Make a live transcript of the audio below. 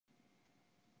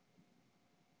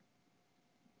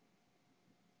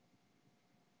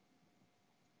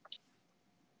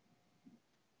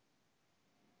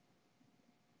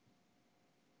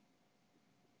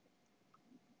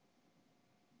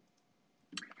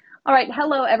All right,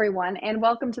 hello everyone, and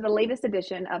welcome to the latest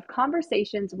edition of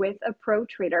Conversations with a Pro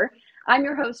Trader. I'm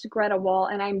your host, Greta Wall,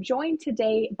 and I'm joined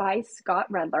today by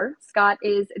Scott Redler. Scott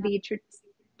is the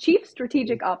Chief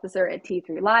Strategic Officer at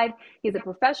T3 Live. He's a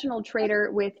professional trader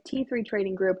with T3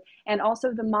 Trading Group and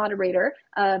also the moderator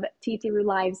of T3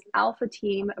 Live's Alpha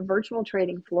Team virtual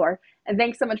trading floor. And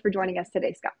thanks so much for joining us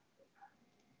today, Scott.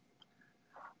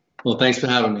 Well, thanks for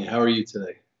having me. How are you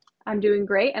today? I'm doing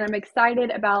great, and I'm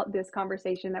excited about this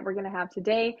conversation that we're going to have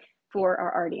today for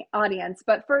our audience.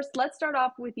 But first, let's start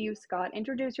off with you, Scott.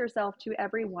 Introduce yourself to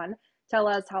everyone. Tell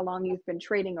us how long you've been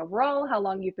trading overall, how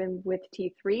long you've been with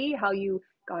T3, how you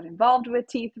got involved with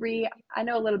T3. I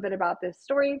know a little bit about this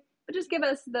story, but just give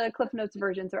us the Cliff Notes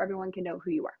version so everyone can know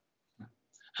who you are.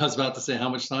 I was about to say, how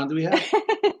much time do we have?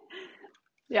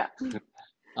 Yeah.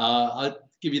 I'll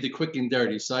give you the quick and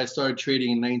dirty. So I started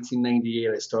trading in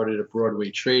 1998. I started at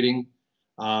Broadway Trading.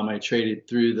 I traded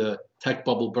through the tech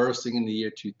bubble bursting in the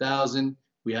year 2000.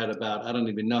 We had about, I don't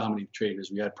even know how many traders.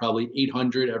 We had probably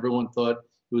 800. Everyone thought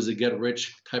it was a get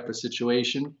rich type of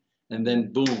situation. And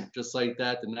then boom, just like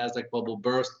that, the NASDAQ bubble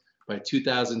burst. By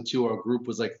 2002, our group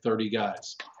was like 30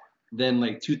 guys. Then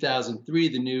like 2003,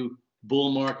 the new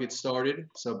bull market started.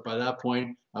 So by that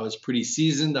point, I was pretty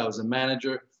seasoned. I was a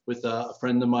manager with a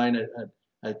friend of mine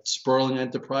at Sperling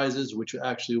Enterprises, which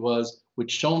actually was with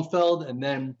Schoenfeld. And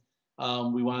then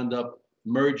we wound up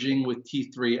merging with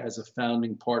T3 as a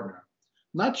founding partner.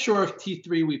 Not sure if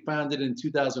T3 we founded in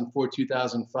 2004,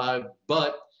 2005,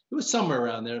 but it was somewhere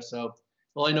around there. So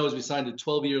all I know is we signed a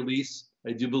 12-year lease,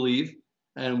 I do believe,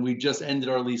 and we just ended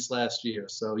our lease last year.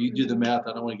 So you do the math.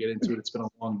 I don't want to get into it. It's been a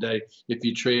long day. If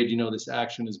you trade, you know this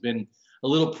action has been a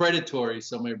little predatory,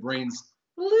 so my brain's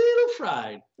a little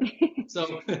fried.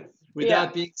 So with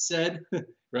that being said,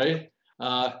 right,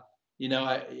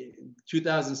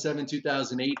 2007,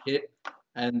 2008 hit,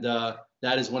 and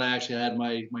that is when I actually had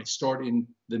my start in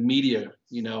the media.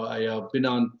 I've been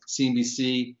on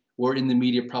CNBC or in the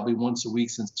media probably once a week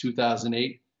since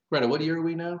 2008. Greta, what year are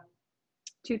we now?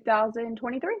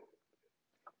 2023.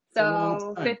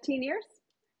 So 15 years?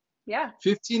 Yeah.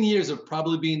 15 years of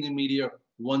probably being in the media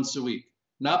once a week.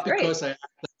 Not That's because great. I act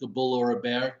like a bull or a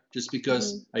bear, just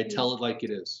because I tell it like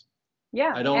it is.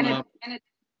 Yeah. I don't know.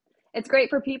 It's great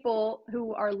for people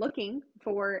who are looking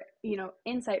for,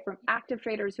 insight from active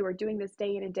traders who are doing this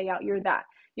day in and day out. You're that.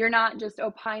 You're not just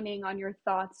opining on your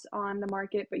thoughts on the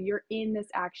market, but you're in this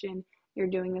action. You're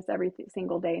doing this every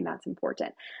single day, and that's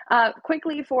important.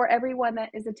 Quickly, for everyone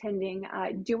that is attending,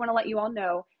 I do want to let you all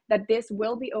know that this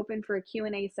will be open for a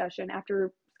Q&A session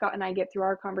after Scott and I get through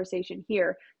our conversation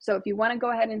here. So if you want to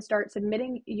go ahead and start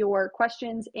submitting your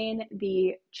questions in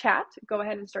the chat, go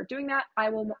ahead and start doing that. I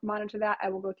will monitor that. I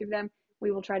will go through them. We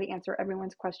will try to answer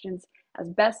everyone's questions as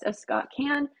best as Scott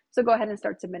can. So go ahead and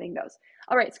start submitting those.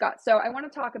 All right, Scott. So I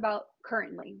want to talk about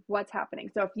currently what's happening.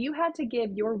 So if you had to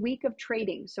give your week of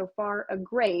trading so far a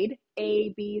grade,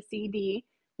 A, B, C, D,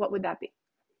 what would that be?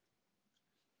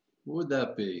 What would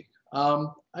that be?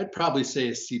 I'd probably say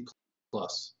a C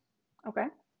plus. Okay.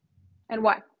 And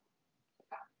why?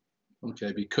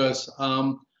 Okay, because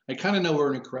I kind of know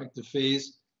we're in a corrective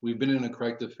phase. We've been in a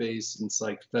corrective phase since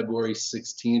like February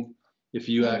 16th. If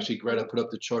you actually, Greta, put up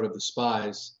the chart of the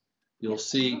SPYs, you'll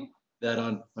see that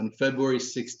on February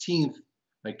 16th,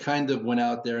 I kind of went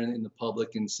out there in the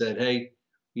public and said, hey,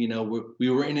 we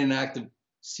were in an active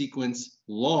sequence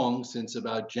long since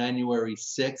about January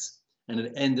 6th, and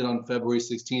it ended on February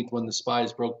 16th when the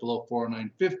SPYs broke below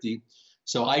 409.50.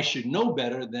 So I should know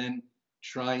better than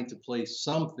trying to place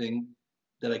something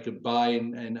that I could buy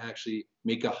and actually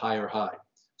make a higher high.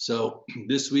 So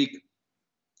this week,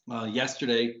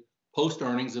 yesterday, post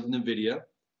earnings of NVIDIA.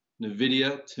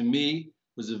 NVIDIA, to me,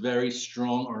 was a very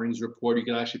strong earnings report. You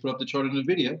can actually put up the chart of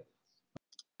NVIDIA.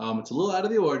 It's a little out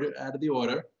of the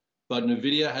order, but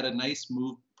NVIDIA had a nice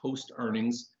move post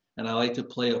earnings, and I like to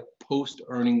play a post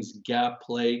earnings gap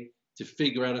play to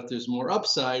figure out if there's more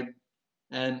upside.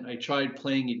 And I tried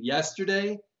playing it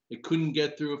yesterday. It couldn't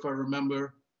get through, if I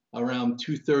remember, around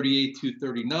 238,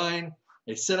 239.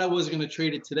 I said I was going to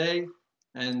trade it today,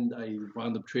 and I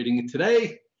wound up trading it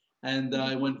today. And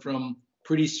I went from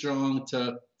pretty strong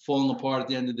to falling apart at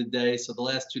the end of the day. So the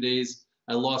last 2 days,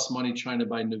 I lost money trying to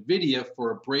buy NVIDIA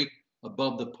for a break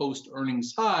above the post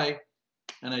earnings high.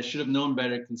 And I should have known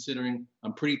better considering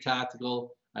I'm pretty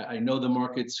tactical. I know the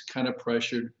market's kind of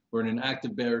pressured. We're in an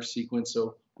active bearish sequence.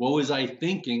 So what was I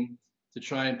thinking to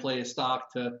try and play a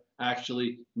stock to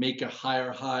actually make a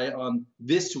higher high on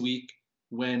this week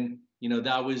when,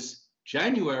 that was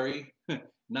January,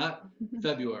 not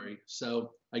February.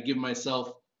 So I give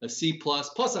myself a C plus.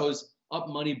 Plus I was up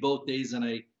money both days and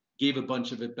I gave a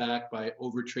bunch of it back by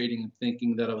over trading and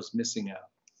thinking that I was missing out.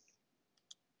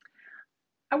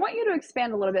 I want you to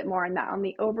expand a little bit more on that, on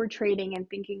the over trading and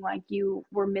thinking like you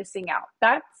were missing out.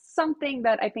 That's something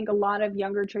that I think a lot of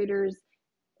younger traders,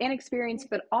 inexperienced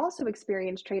but also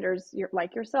experienced traders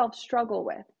like yourself, struggle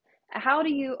with. How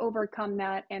do you overcome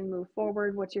that and move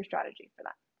forward? What's your strategy for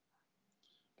that?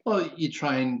 Well, you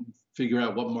try and figure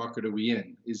out what market are we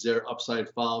in. Is there upside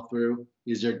follow through?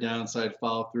 Is there downside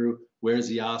follow through? Where's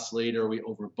the oscillator? Are we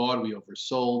overbought? Are we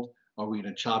oversold? Are we in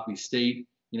a choppy state?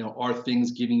 Are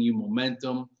things giving you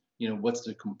momentum? What's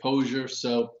the composure?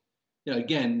 So,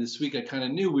 again, this week I kind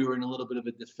of knew we were in a little bit of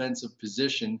a defensive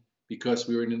position because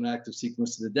we were in an active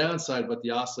sequence to the downside, but the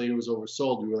oscillator was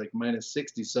oversold. We were like minus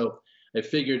 60. So I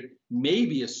figured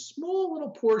maybe a small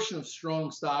little portion of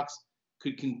strong stocks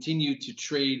could continue to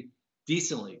trade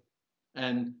decently.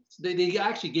 And they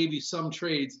actually gave you some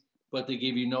trades, but they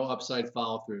gave you no upside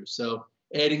follow through. So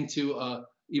adding to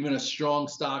even a strong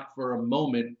stock for a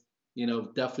moment,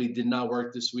 definitely did not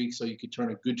work this week. So you could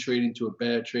turn a good trade into a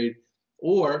bad trade.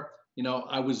 Or,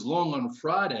 I was long on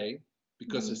Friday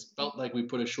because it felt like we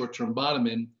put a short-term bottom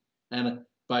in. And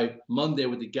by Monday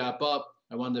with the gap up,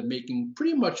 I wound up making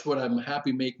pretty much what I'm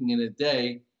happy making in a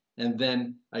day. And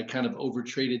then I kind of over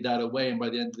traded that away. And by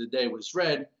the end of the day it was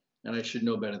red, and I should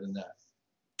know better than that.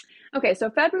 Okay, so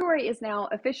February is now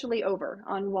officially over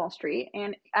on Wall Street.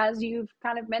 And as you've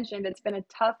kind of mentioned, it's been a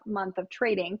tough month of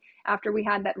trading after we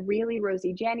had that really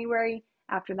rosy January.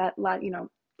 After that,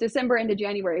 December into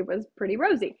January was pretty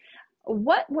rosy.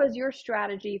 What was your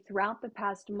strategy throughout the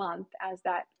past month as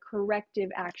that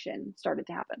corrective action started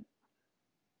to happen?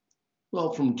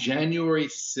 Well, from January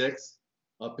 6th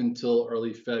up until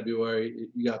early February,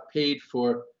 you got paid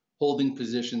for holding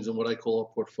positions in what I call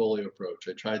a portfolio approach.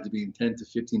 I tried to be in 10 to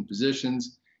 15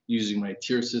 positions using my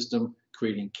tier system,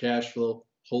 creating cash flow,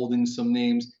 holding some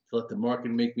names to let the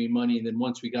market make me money. And then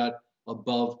once we got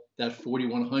above that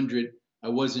 4,100, I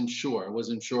wasn't sure. I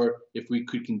wasn't sure if we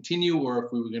could continue or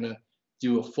if we were going to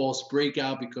do a false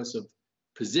breakout because of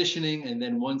positioning. And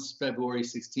then once February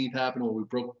 16th happened, where we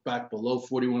broke back below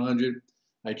 4,100,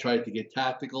 I tried to get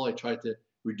tactical. I tried to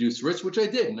reduce risk, which I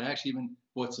did. And I actually even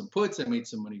bought some puts. I made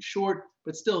some money short,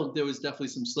 but still there was definitely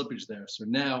some slippage there. So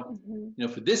now,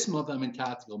 for this month, I'm in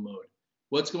tactical mode.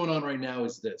 What's going on right now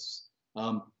is this.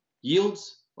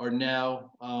 Yields are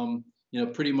now,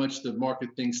 pretty much the market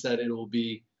thinks that it will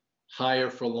be higher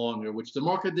for longer, which the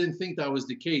market didn't think that was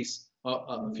the case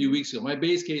a few weeks ago. My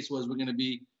base case was we're going to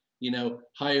be,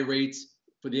 higher rates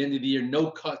for the end of the year, no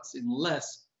cuts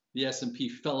unless the S&P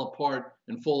fell apart,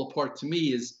 and fall apart to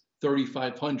me is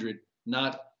 3,500,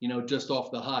 not, just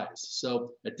off the highs.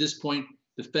 So at this point,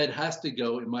 the Fed has to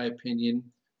go, in my opinion,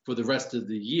 for the rest of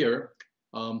the year.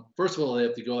 First of all, they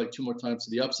have to go like 2 more times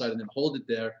to the upside and then hold it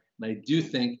there. And I do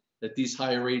think that these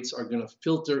higher rates are going to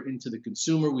filter into the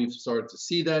consumer. We've started to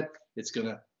see that. It's going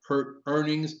to hurt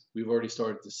earnings. We've already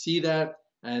started to see that.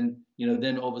 And,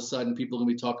 then all of a sudden people are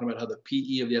going to be talking about how the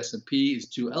PE of the S&P is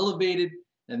too elevated,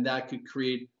 and that could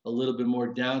create a little bit more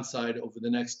downside over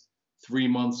the next 3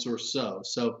 months or so.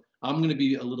 So I'm going to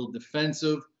be a little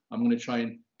defensive. I'm going to try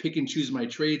and pick and choose my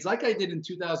trades like I did in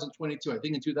 2022. I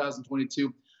think in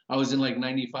 2022, I was in like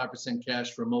 95%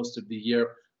 cash for most of the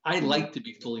year. I like to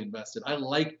be fully invested. I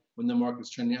like when the market's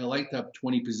trending. I like to have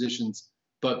 20 positions,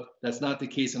 but that's not the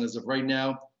case. And as of right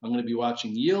now, I'm going to be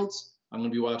watching yields. I'm going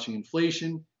to be watching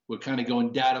inflation. We're kind of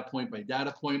going data point by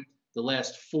data point. The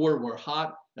last 4 were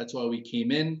hot. That's why we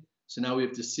came in. So now we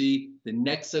have to see the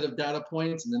next set of data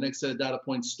points, and the next set of data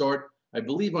points start, I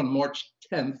believe, on March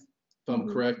 10th, if I'm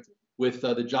correct, with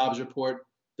the jobs report.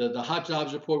 The hot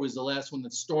jobs report was the last one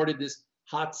that started this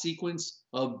hot sequence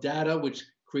of data, which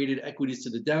created equities to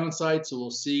the downside. So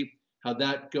we'll see how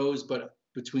that goes. But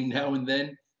between now and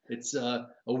then, it's a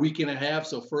week and a half.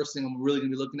 So first thing I'm really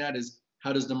going to be looking at is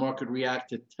how does the market react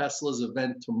to Tesla's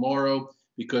event tomorrow,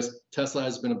 because Tesla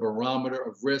has been a barometer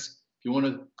of risk. If you want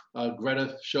to,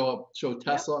 Greta, show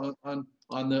Tesla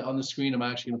on the screen. I'm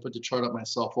actually going to put the chart up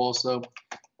myself also.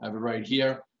 I have it right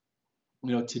here.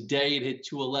 Today it hit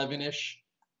 211-ish.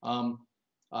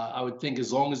 I would think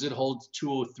as long as it holds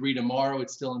 203 tomorrow,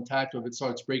 it's still intact. Or if it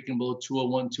starts breaking below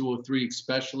 201, 203,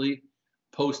 especially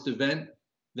post-event,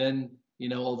 then,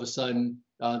 all of a sudden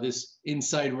this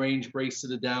inside range breaks to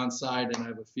the downside, and I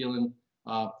have a feeling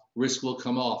risk will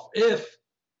come off. If,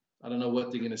 I don't know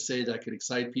what they're going to say that could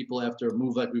excite people after a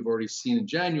move like we've already seen in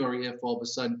January, if all of a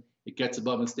sudden it gets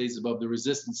above and stays above the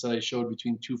resistance that I showed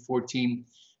between 214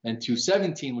 and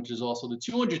 217, which is also the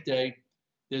 200-day,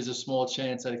 there's a small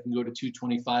chance that it can go to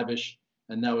 225-ish,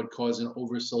 and that would cause an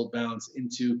oversold bounce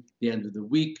into the end of the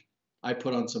week. I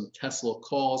put on some Tesla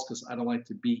calls because I don't like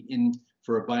to be in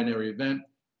for a binary event.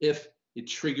 If it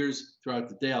triggers throughout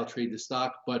the day, I'll trade the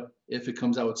stock. But if it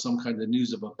comes out with some kind of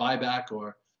news of a buyback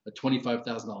or a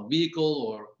 $25,000 vehicle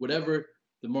or whatever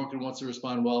the market wants to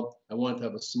respond, well, I want to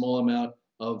have a small amount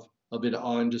of it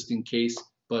on just in case.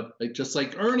 But just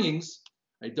like earnings,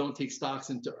 I don't take stocks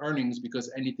into earnings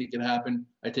because anything can happen.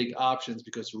 I take options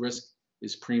because risk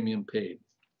is premium paid.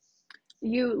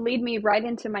 You lead me right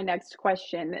into my next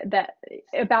question that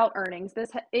about earnings. This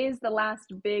is the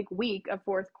last big week of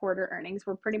fourth quarter earnings.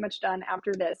 We're pretty much done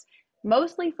after this.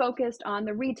 Mostly focused on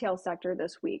the retail sector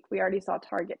this week. We already saw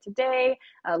Target today.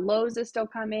 Lowe's is still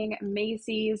coming.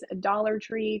 Macy's, Dollar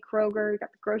Tree, Kroger.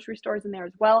 Got the grocery stores in there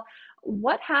as well.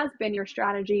 What has been your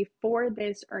strategy for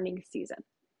this earnings season?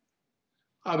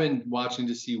 I've been watching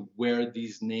to see where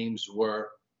these names were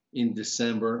in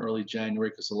December and early January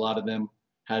because a lot of them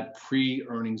had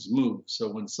pre-earnings move. So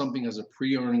when something has a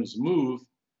pre-earnings move,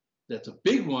 that's a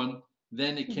big one,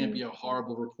 then it can't be a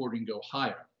horrible report and go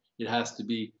higher. It has to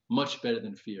be much better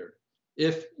than feared.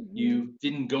 If you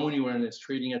didn't go anywhere and it's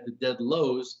trading at the dead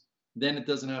lows, then it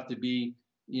doesn't have to be,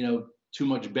 too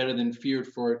much better than feared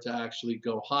for it to actually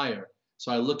go higher.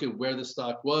 So I look at where the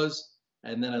stock was,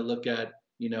 and then I look at,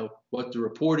 what the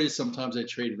report is. Sometimes I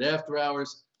trade it after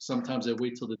hours. Sometimes I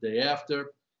wait till the day after.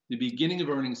 The beginning of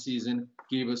earnings season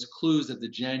gave us clues that the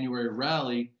January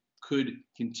rally could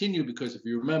continue because if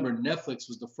you remember, Netflix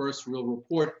was the first real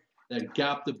report that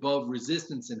gapped above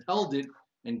resistance and held it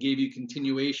and gave you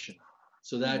continuation.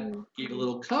 So that gave a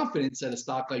little confidence that a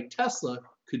stock like Tesla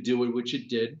could do it, which it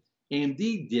did.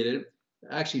 AMD did it.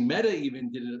 Actually, Meta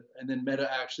even did it. And then Meta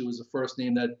actually was the first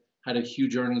name that had a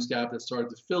huge earnings gap that started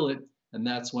to fill it. And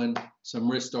that's when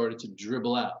some risk started to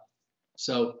dribble out.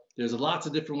 So there's lots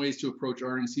of different ways to approach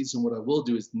earnings season. What I will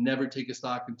do is never take a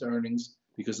stock into earnings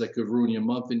because that could ruin your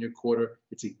month and your quarter.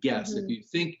 It's a guess. If you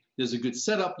think there's a good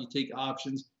setup, you take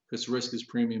options because risk is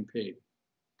premium paid.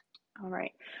 All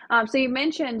right. So you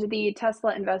mentioned the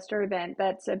Tesla investor event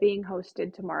that's being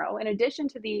hosted tomorrow. In addition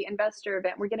to the investor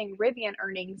event, we're getting Rivian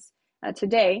earnings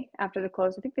today after the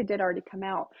close. I think they did already come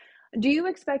out. Do you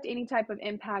expect any type of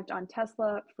impact on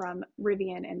Tesla from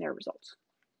Rivian and their results?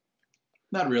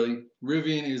 Not really.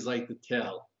 Rivian is like the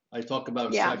tail. I talk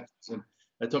about sectors, and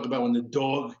I talk about when the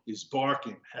dog is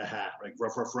barking, like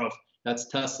ruff, ruff, ruff. That's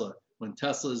Tesla. When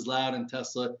Tesla is loud and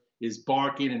Tesla is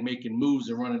barking and making moves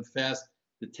and running fast,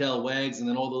 the tail wags, and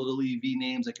then all the little EV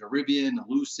names like a Rivian, a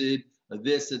Lucid, a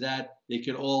this, or that, they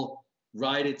could all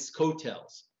ride its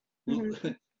coattails.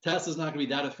 Tesla's not going to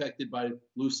be that affected by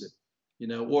Lucid,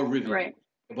 or Rivian. Right.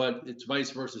 But it's vice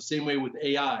versa. Same way with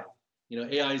AI.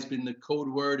 AI has been the code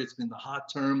word, it's been the hot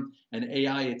term, and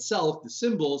AI itself, the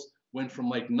symbols went from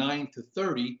like 9 to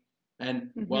 30. And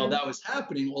while that was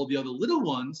happening, all the other little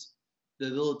ones, the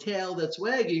little tail that's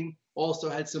wagging, also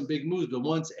had some big moves. But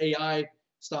once AI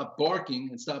stopped barking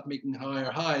and stopped making higher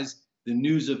highs, the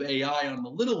news of AI on the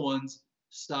little ones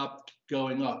stopped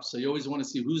going up. So you always want to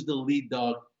see who's the lead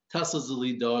dog. Tesla's the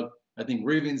lead dog. I think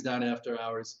Rivian's down after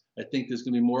hours. I think there's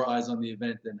going to be more eyes on the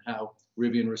event than how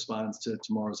Rivian responds to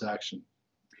tomorrow's action.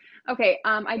 Okay,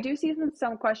 I do see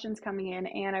some questions coming in,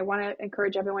 and I want to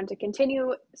encourage everyone to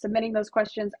continue submitting those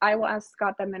questions. I will ask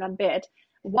Scott them in a bit.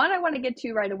 One I want to get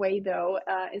to right away, though,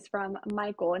 is from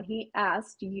Michael, and he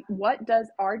asked, what does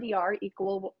RDR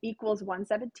equals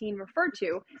 117 refer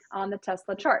to on the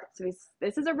Tesla chart? So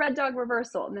this is a red dog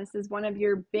reversal, and this is one of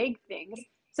your big things.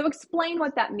 So explain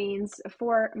what that means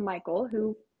for Michael,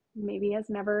 who maybe has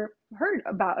never heard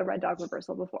about a red dog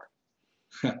reversal before.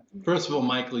 First of all,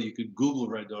 Michael, you could Google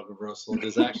red dog reversal.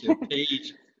 There's actually a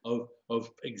page of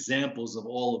examples of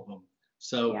all of them.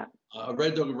 So a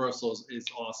red dog reversal is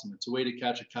awesome. It's a way to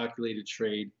catch a calculated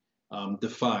trade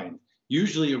defined.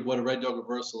 Usually what a red dog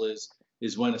reversal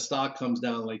is when a stock comes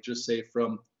down, like just say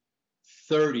from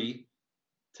 30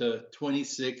 to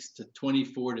 26 to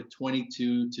 24 to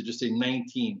 22 to just say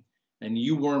 19. And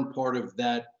you weren't part of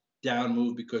that down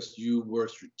move because you were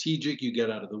strategic, you get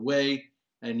out of the way,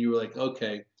 and you were like,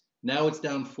 okay, now it's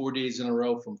down 4 days in a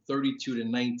row from 32 to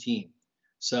 19.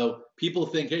 So people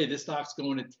think, hey, this stock's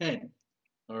going to 10,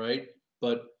 all right?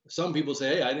 But some people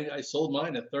say, hey, I sold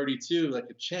mine at 32 like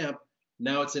a champ.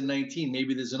 Now it's at 19.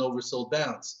 Maybe there's an oversold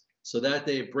bounce. So that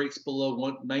day it breaks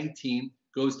below 19,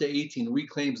 goes to 18,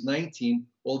 reclaims 19.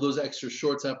 All those extra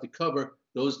shorts have to cover.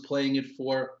 Those playing it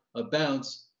for a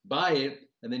bounce, buy it,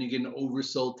 and then you get an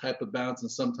oversold type of bounce, and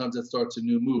sometimes that starts a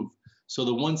new move. So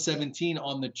the 117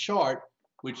 on the chart,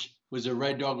 which was a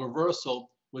red dog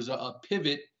reversal, was a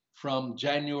pivot from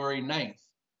January 9th.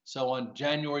 So on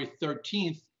January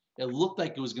 13th, it looked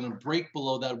like it was going to break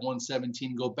below that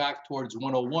 117, go back towards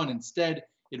 101. Instead,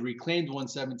 it reclaimed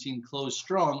 117, closed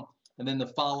strong, and then the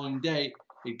following day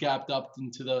it gapped up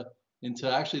into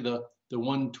actually the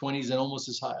 120s and almost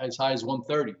as high as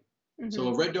 130. So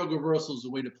a red dog reversal is a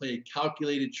way to play a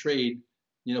calculated trade,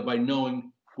 by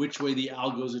knowing which way the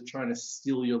algos are trying to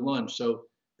steal your lunch. So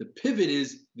the pivot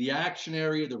is the action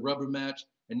area, the rubber match,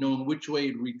 and knowing which way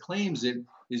it reclaims it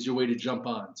is your way to jump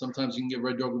on. Sometimes you can get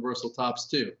red dog reversal tops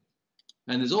too.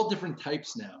 And there's all different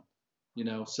types now,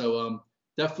 so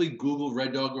definitely Google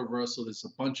red dog reversal. There's a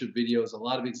bunch of videos, a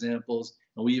lot of examples,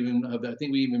 and I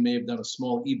think we even may have done a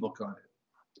small ebook on it.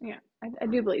 Yeah, I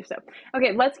do believe so.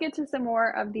 Okay, let's get to some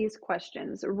more of these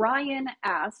questions. Ryan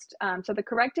asked, so the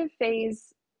corrective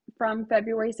phase from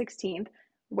February 16th,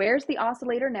 where's the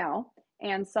oscillator now?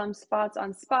 And some spots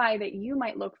on SPY that you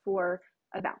might look for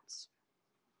a bounce.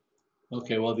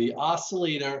 Okay, well, the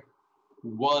oscillator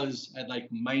was at like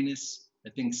minus,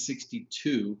 I think,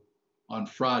 62 on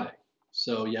Friday.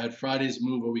 So you had Friday's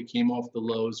move where we came off the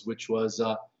lows, which was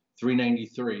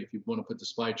 393. If you want to put the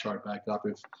SPY chart back up,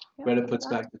 if Greta puts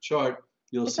back the chart,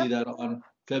 you'll see that on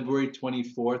February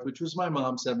 24th, which was my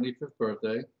mom's 75th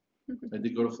birthday. I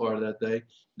did go to Florida that day.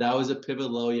 That was a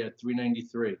pivot low. You had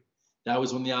 393. That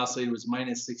was when the oscillator was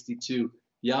minus 62.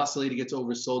 The oscillator gets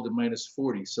oversold at minus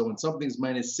 40. So when something's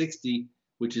minus 60,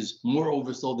 which is more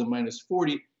oversold than minus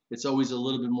 40, it's always a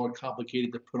little bit more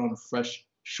complicated to put on fresh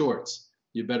shorts.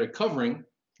 You're better covering,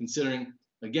 considering,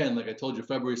 again, like I told you,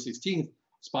 February 16th,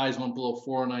 SPYs went below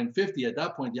 409.50. At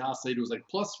that point, the oscillator was like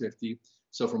plus 50.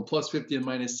 So from plus 50 to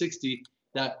minus 60,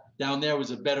 that down there was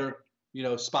a better,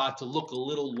 spot to look a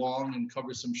little long and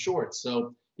cover some shorts.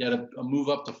 So you had a move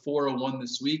up to 401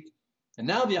 this week. And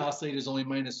now the oscillator is only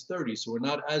minus 30. So we're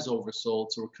not as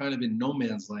oversold. So we're kind of in no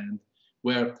man's land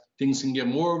where things can get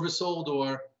more oversold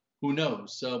or who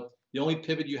knows. So the only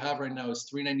pivot you have right now is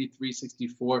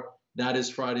 393.64. That is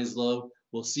Friday's low.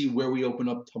 We'll see where we open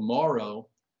up tomorrow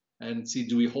and see,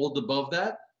 do we hold above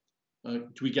that? Do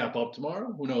we gap up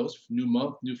tomorrow? Who knows? New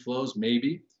month, new flows,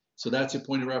 maybe. So that's your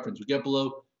point of reference. We get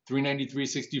below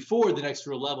 393.64, the next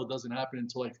real level doesn't happen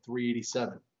until like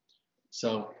 387.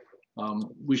 So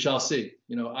we shall see.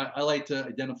 I like to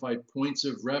identify points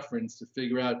of reference to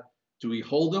figure out, do we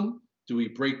hold them? Do we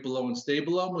break below and stay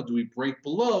below them? Or do we break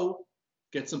below,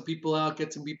 get some people out,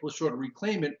 get some people short,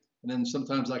 reclaim it, and then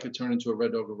sometimes that could turn into a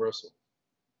red dog reversal.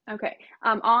 Okay.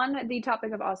 On the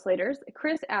topic of oscillators,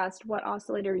 Chris asked what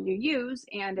oscillator you use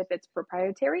and if it's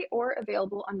proprietary or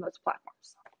available on most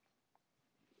platforms.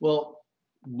 Well,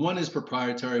 one is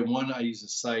proprietary. One, I use a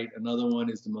site. Another one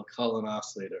is the McClellan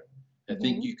oscillator. I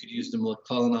think you could use the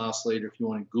McClellan oscillator if you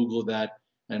want to Google that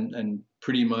and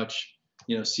pretty much,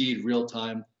 see it real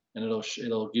time, and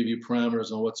it'll give you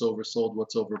parameters on what's oversold,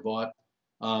 what's overbought.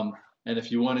 And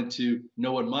if you wanted to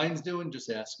know what mine's doing,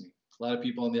 just ask me. A lot of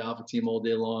people on the alpha team all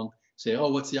day long say, "Oh,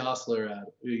 what's the oscillator at?"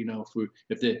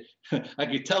 If they, I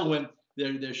could tell when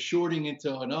they're shorting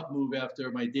into an up move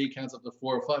after my day counts up to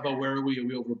 4 or 5. Oh, where are we? Are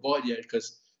we overbought yet?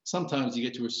 Because sometimes you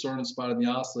get to a certain spot in the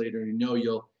oscillator, and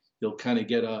you'll kind of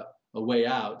get a way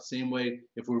out. Same way,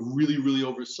 if we're really, really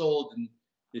oversold and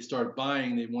they start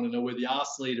buying, they want to know where the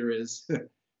oscillator is.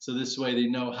 So this way they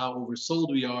know how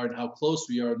oversold we are and how close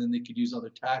we are, and then they could use other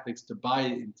tactics to buy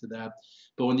into that.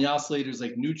 But when the oscillator is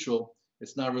like neutral,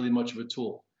 it's not really much of a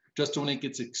tool. Just when it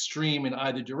gets extreme in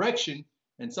either direction,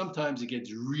 and sometimes it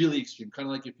gets really extreme. Kind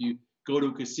of like if you go to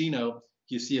a casino,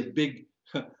 you see a big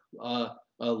a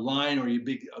line or a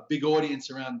big audience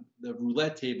around the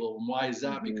roulette table. And why is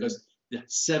that? Because the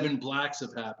 7 blacks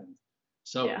have happened.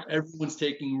 So everyone's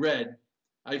taking red.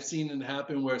 I've seen it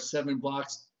happen where 7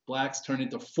 blacks turn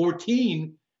into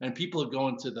 14, and people are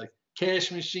going to the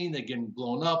cash machine. They're getting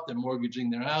blown up. They're mortgaging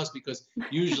their house because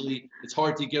usually it's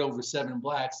hard to get over 7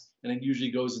 blacks, and it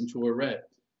usually goes into a red.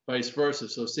 Vice versa.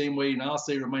 So same way an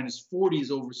oscillator minus 40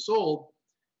 is oversold,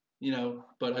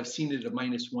 but I've seen it at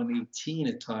minus 118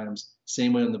 at times.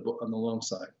 Same way on the long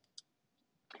side.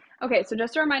 Okay, so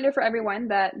just a reminder for everyone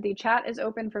that the chat is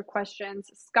open for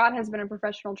questions. Scott has been a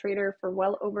professional trader for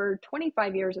well over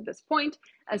 25 years at this point,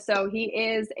 so he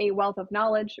is a wealth of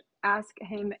knowledge. Ask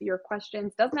him your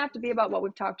questions. Doesn't have to be about what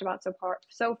we've talked about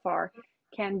so far.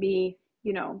 Can be,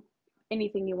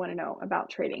 anything you want to know about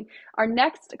trading. Our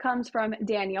next comes from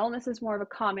Daniel, and this is more of a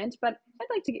comment, but I'd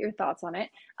like to get your thoughts on it.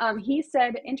 He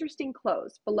said, interesting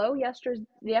close. Below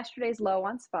yesterday's low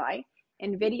on SPY,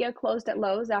 NVIDIA closed at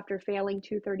lows after failing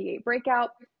 238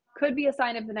 breakout. Could be a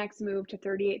sign of the next move to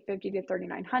 3850 to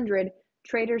 3900.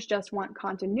 Traders just want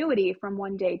continuity from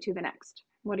one day to the next.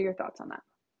 What are your thoughts on that?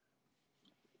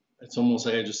 It's almost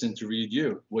like I just interviewed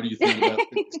you. What do you think about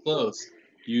this close?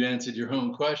 You answered your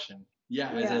own question. Yeah,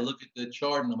 as I look at the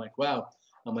chart and I'm like, wow,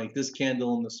 this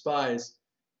candle in the SPYs,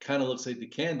 kind of looks like the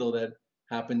candle that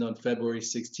happened on February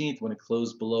 16th when it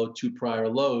closed below two prior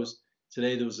lows.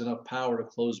 Today, there was enough power to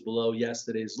close below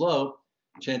yesterday's low.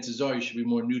 Chances are you should be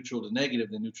more neutral to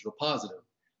negative than neutral to positive.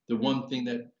 The one thing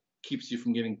that keeps you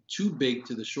from getting too big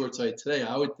to the short side today,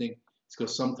 I would think, is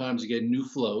because sometimes you get new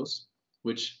flows,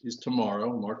 which is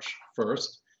tomorrow, March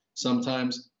 1st.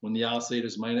 Sometimes when the oscillator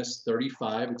is minus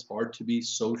 35, it's hard to be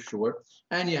so short.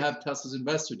 And you have Tesla's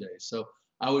Investor Day. So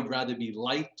I would rather be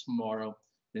light tomorrow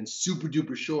than super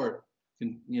duper short,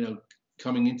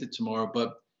 coming into tomorrow.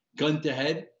 But gun to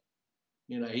head,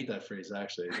 I hate that phrase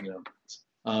actually.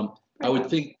 I would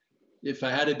think if I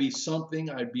had to be something,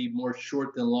 I'd be more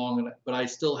short than long. But I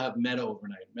still have Meta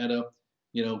overnight. Meta,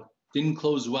 didn't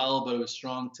close well, but it was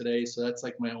strong today. So that's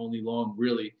like my only long,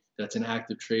 really. That's an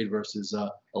active trade versus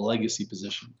a legacy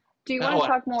position. Do you want to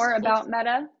talk more about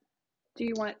Meta? Do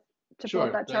you want to pull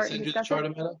up that chart and discuss it? Chart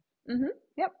of Meta?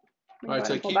 Yep. All right,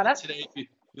 so I came in today. If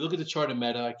you look at the chart of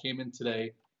Meta, I came in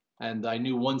today, and I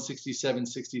knew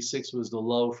 167.66 was the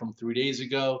low from 3 days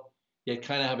ago. You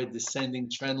kind of have a descending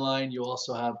trend line. You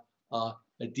also have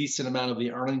a decent amount of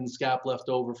the earnings gap left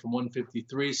over from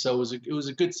 153. So it was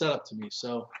a good setup to me.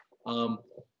 So,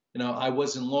 I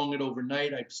wasn't long it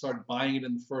overnight. I started buying it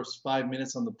in the first 5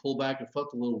 minutes on the pullback. It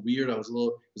felt a little weird. It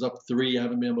was up 3. I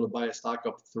haven't been able to buy a stock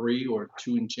up 3 or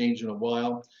 2 and change in a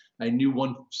while. I knew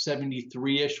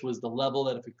 173-ish was the level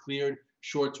that if it cleared,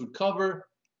 shorts would cover.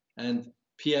 And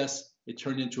P.S., it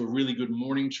turned into a really good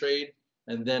morning trade.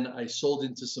 And then I sold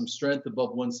into some strength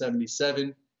above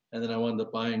 177. And then I wound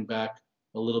up buying back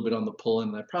a little bit on the pull.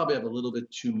 And I probably have a little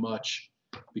bit too much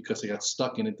because I got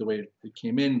stuck in it the way it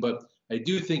came in. But I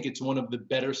do think it's one of the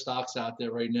better stocks out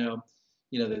there right now.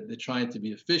 They're trying to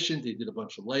be efficient. They did a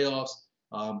bunch of layoffs.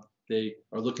 They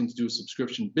are looking to do a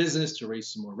subscription business to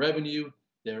raise some more revenue.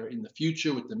 They're in the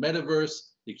future with the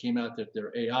metaverse. They came out that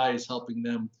their AI is helping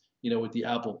them, with the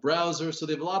Apple browser. So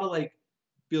they have a lot of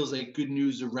feels like good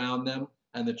news around them,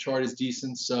 and the chart is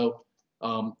decent. So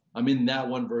I'm in that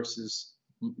one versus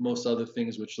most other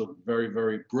things which look very,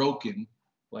 very broken,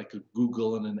 like a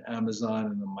Google and an Amazon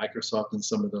and a Microsoft and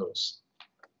some of those.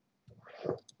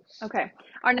 Okay.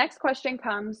 Our next question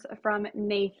comes from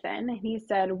Nathan. He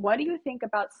said, what do you think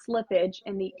about slippage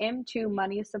in the M2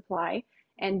 money supply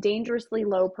and dangerously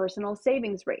low personal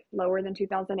savings rate, lower than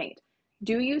 2008?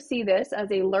 Do you see this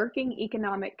as a lurking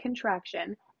economic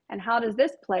contraction? And how does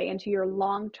this play into your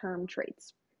long-term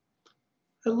trades?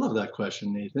 I love that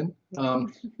question, Nathan.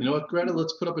 You know what, Greta?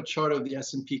 Let's put up a chart of the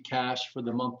S&P cash for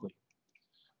the monthly.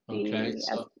 Okay.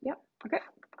 Yep. Okay.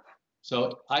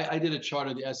 So I did a chart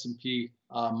of the S&P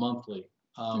monthly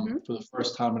for the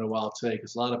first time in a while today,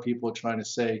 because a lot of people are trying to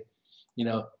say,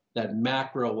 that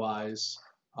macro-wise,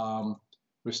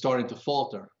 we're starting to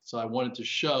falter. So I wanted to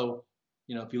show,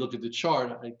 if you look at the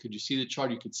chart, could you see the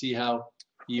chart? You could see how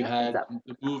you had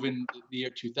the move in the year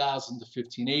 2000 to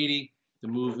 1580, the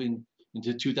move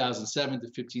into 2007 to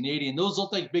 1580, and those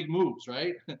look like big moves,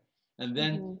 right? And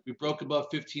then we broke above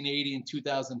 1580 in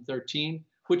 2013,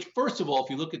 which, first of all, if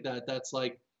you look at that, that's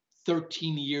like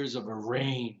 13 years of a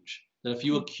range. That if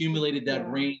you accumulated that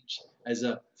range as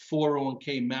a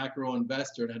 401k macro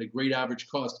investor and had a great average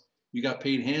cost, you got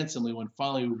paid handsomely when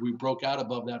finally we broke out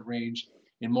above that range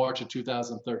in March of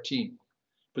 2013.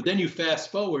 But then you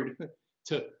fast forward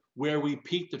to where we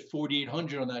peaked at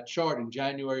 4,800 on that chart in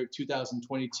January of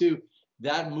 2022.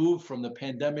 That move from the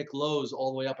pandemic lows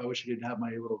all the way up, I wish I could have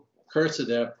my little cursor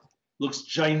there, looks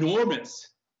ginormous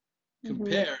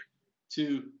compared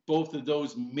to both of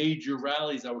those major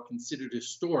rallies that were considered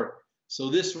historic. So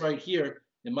this right here,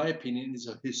 in my opinion, is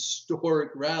a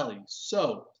historic rally.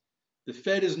 So the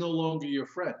Fed is no longer your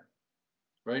friend,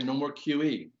 right? No more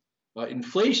QE.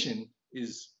 Inflation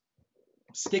is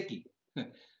sticky.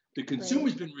 The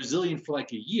consumer's been resilient for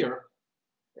like a year,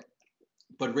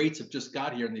 but rates have just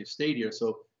got here and they've stayed here.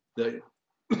 So the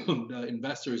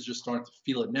investor is just starting to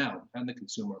feel it now, and the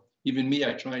consumer. Even me,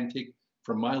 I try and take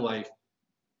from my life,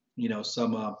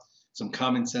 some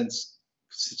common sense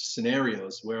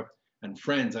scenarios and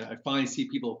friends. I finally see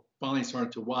people finally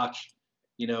starting to watch,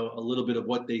 a little bit of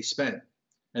what they spend.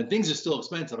 And things are still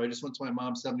expensive. I just went to my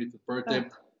mom's 75th birthday.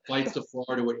 Flights to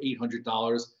Florida were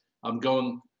 $800. I'm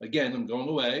going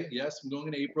away. Yes, I'm going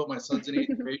in April. My son's in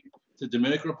 8th grade to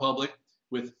Dominican Republic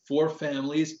with 4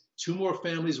 families. 2 more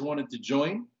families wanted to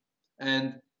join,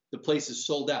 and the place is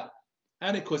sold out.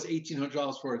 And it costs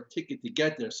 $1,800 for a ticket to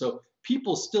get there. So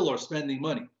people still are spending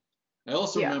money. I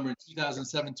also remember in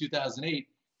 2007, 2008,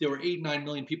 there were 8-9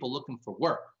 million people looking for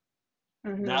work.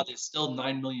 Now there's still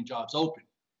 9 million jobs open.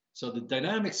 So the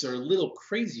dynamics are a little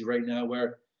crazy right now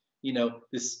where,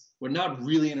 we're not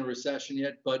really in a recession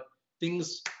yet, but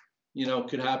things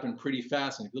could happen pretty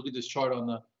fast. And if you look at this chart on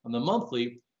the monthly,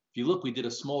 if you look, we did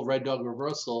a small red dog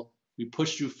reversal. We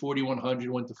pushed through 4,100,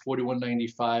 went to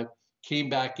 4,195, came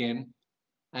back in.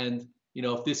 And,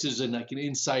 if this is like an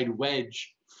inside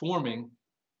wedge forming,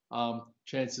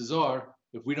 chances are,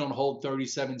 if we don't hold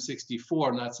 37.64,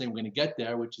 I'm not saying we're going to get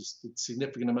there, which is a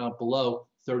significant amount below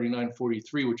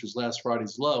 39.43, which was last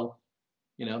Friday's low,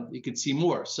 you could see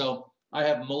more. So I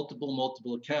have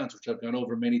multiple accounts, which I've gone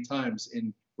over many times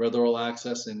in Redler All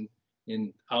Access and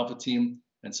in Alpha Team.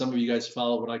 And some of you guys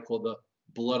follow what I call the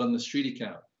blood on the street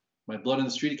account. My blood on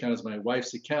the street account is my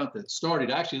wife's account that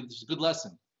started, actually, this is a good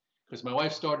lesson, because my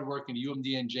wife started working at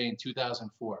UMDNJ in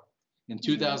 2004. In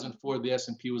 2004, the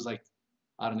S&P was like,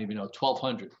 I don't even know,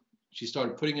 1,200. She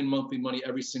started putting in monthly money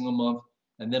every single month.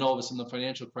 And then all of a sudden, the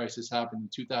financial crisis happened in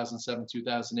 2007,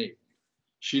 2008.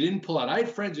 She didn't pull out. I had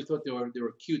friends who thought they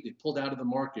were cute. They pulled out of the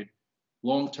market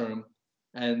long term,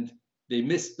 and they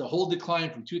missed the whole decline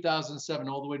from 2007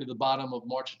 all the way to the bottom of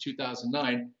March of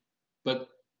 2009, but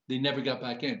they never got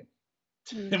back in.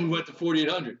 And we went to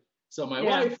 4,800. So my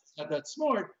wife, not that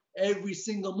smart, every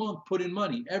single month put in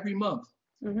money, every month.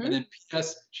 And then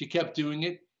PS, she kept doing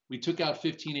it. We took out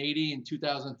 1,580 in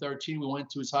 2013. We went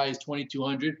to as high as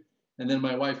 2,200. And then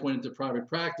my wife went into private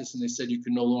practice, and they said you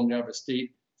can no longer have a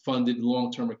state-funded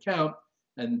long-term account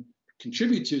and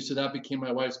contribute to. So that became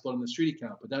my wife's blood on the street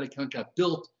account. But that account got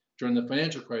built during the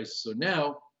financial crisis. So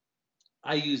now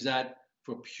I use that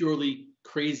for purely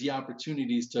crazy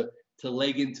opportunities to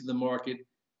leg into the market,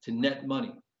 to net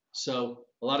money. So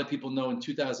a lot of people know in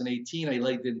 2018, I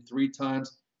legged in 3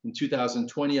 times. In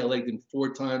 2020, I legged in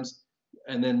 4 times.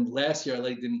 And then last year, I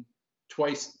legged in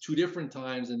twice, 2 different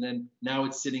times. And then now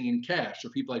it's sitting in cash. So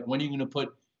people are like, when are you going to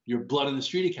put your blood on the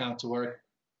street account to work?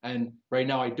 And right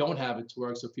now, I don't have it to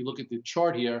work. So if you look at the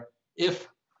chart here, if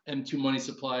M2 money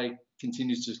supply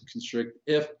continues to constrict,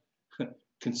 if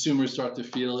consumers start to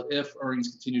feel it, if earnings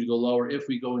continue to go lower, if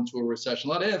we go into a recession,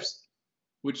 a lot of ifs,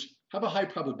 which have a high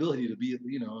probability to be,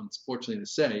 unfortunately to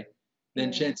say,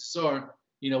 then chances are,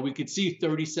 we could see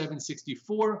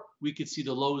 37.64. We could see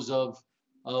the lows of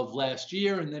last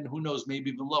year, and then who knows, maybe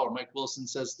even lower. Mike Wilson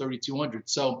says 3,200.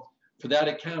 So for that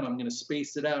account, I'm going to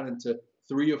space it out into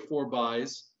 3 or 4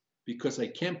 buys because I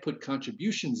can't put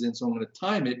contributions in. So I'm going to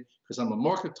time it because I'm a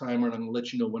market timer, and I'm going to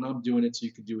let you know when I'm doing it so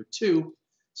you can do it too.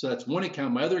 So that's one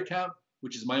account. My other account,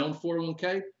 which is my own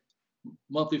 401k,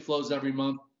 monthly flows every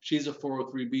month. She's a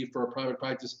 403B for a private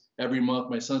practice every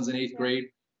month. My son's in 8th grade.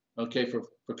 Okay, for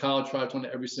college, 520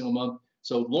 every single month.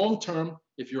 So long term,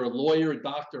 if you're a lawyer, a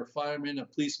doctor, a fireman, a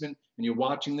policeman, and you're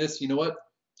watching this, you know what?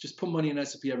 Just put money in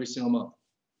S&P every single month.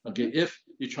 Okay, if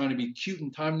you're trying to be cute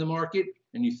and time the market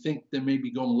and you think they may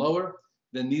be going lower,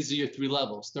 then these are your 3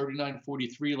 levels: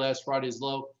 39.43 last Friday's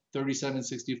low,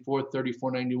 37.64,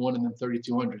 34.91, and then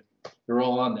 3,200. They're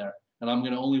all on there, and I'm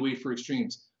going to only wait for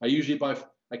extremes.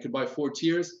 I could buy 4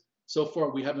 tiers. So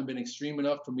far, we haven't been extreme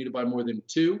enough for me to buy more than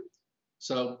 2.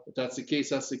 So if that's the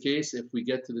case, that's the case. If we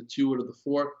get to the 2 or to the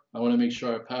 4, I want to make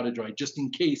sure I powder dry, just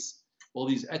in case all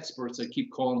these experts that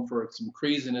keep calling for some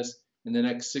craziness in the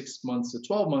next 6 months to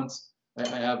 12 months, I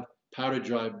have powder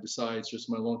dry besides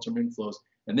just my long-term inflows.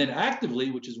 And then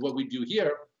actively, which is what we do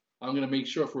here, I'm going to make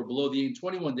sure if we're below the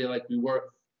 821 day like we were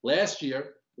last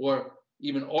year, or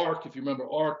even ARC, if you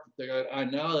remember ARC, that I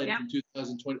annihilated from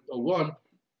 2021,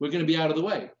 we're going to be out of the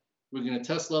way. We're going to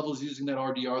test levels using that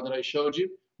RDR that I showed you.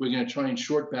 We're going to try and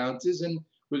short bounces, and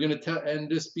we're going to and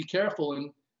just be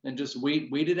careful and just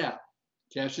wait it out.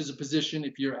 Cash is a position.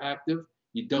 If you're active,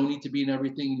 you don't need to be in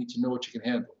everything. You need to know what you can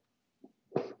handle.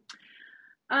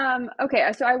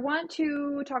 Okay, so I want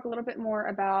to talk a little bit more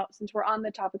about, since we're on the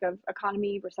topic of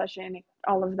economy, recession,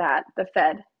 all of that, the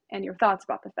Fed, and your thoughts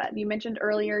about the Fed. You mentioned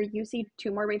earlier you see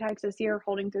 2 more rate hikes this year,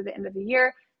 holding through the end of the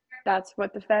year. That's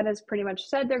what the Fed has pretty much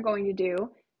said they're going to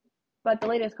do. But the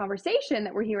latest conversation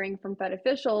that we're hearing from Fed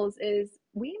officials is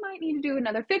we might need to do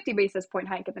another 50 basis point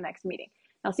hike at the next meeting.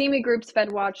 Now, CME Group's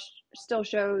Fed Watch still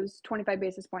shows 25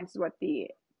 basis points is what the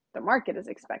market is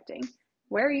expecting.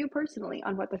 Where are you personally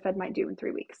on what the Fed might do in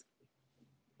 3 weeks?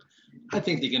 I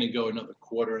think they're going to go another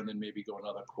quarter and then maybe go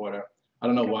another quarter. I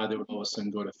don't know why they would all of a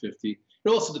sudden go to 50. It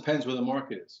also depends where the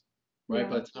market is, right?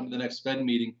 By the time of the next Fed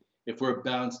meeting, if we're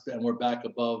bounced and we're back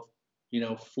above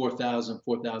 4,000,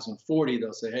 4,040,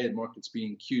 they'll say, hey, the market's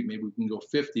being cute. Maybe we can go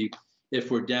 50.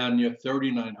 If we're down near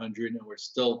 3,900 and we're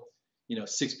still,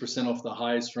 6% off the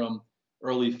highs from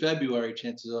early February,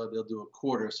 chances are they'll do a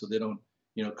quarter so they don't,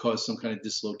 cause some kind of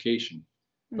dislocation.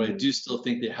 But I do still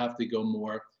think they have to go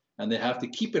more and they have to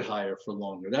keep it higher for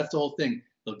longer. That's the whole thing.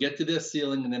 They'll get to their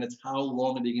ceiling and then it's how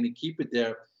long are they going to keep it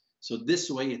there? So this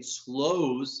way it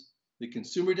slows the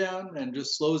consumer down and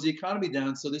just slows the economy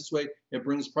down. So this way it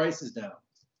brings prices down.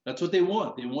 That's what they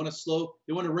want. They want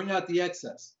to wring out the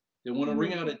excess. They want to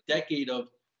wring out a decade of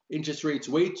interest rates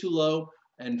way too low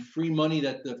and free money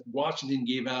that the Washington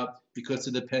gave out because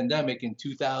of the pandemic in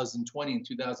 2020 and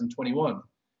 2021.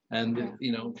 And,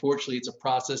 unfortunately, it's a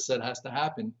process that has to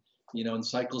happen, and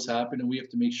cycles happen. And we have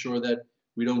to make sure that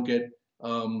we don't get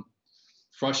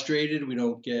frustrated. We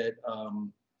don't get,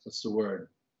 what's the word?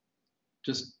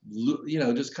 Just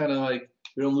kind of like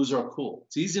we don't lose our cool.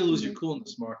 It's easy to lose your cool in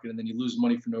this market, and then you lose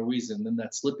money for no reason. And then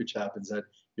that slippage happens that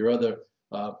your other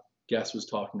guest was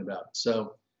talking about.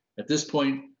 So at this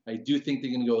point, I do think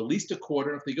they're going to go at least a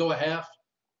quarter. If they go a half,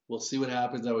 we'll see what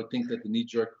happens. I would think that the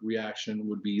knee-jerk reaction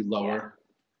would be lower.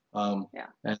 And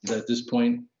at this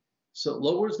point, so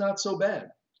lower is not so bad.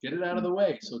 Get it out of the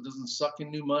way so it doesn't suck in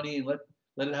new money, and let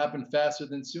it happen faster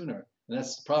than sooner. And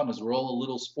that's the problem, is we're all a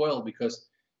little spoiled because,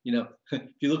 if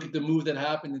you look at the move that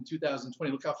happened in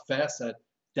 2020, look how fast that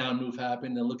down move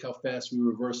happened, and look how fast we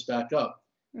reversed back up.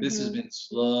 This has been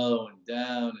slow and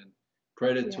down and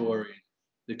predatory.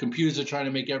 The computers are trying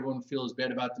to make everyone feel as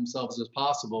bad about themselves as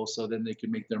possible so then they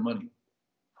can make their money.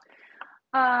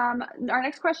 Our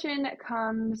next question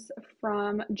comes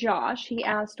from Josh. He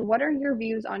asked, what are your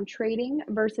views on trading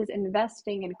versus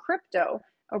investing in crypto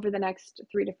over the next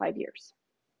 3 to 5 years?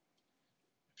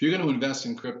 If you're going to invest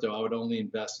in crypto, I would only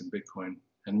invest in Bitcoin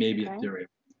and maybe Ethereum.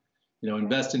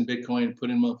 Invest in Bitcoin, put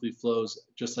in monthly flows,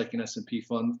 just like an S&P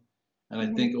fund. And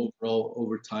I think overall,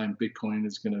 over time, Bitcoin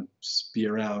is going to be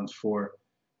around for,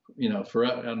 for,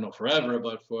 I don't know, forever,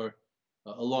 but for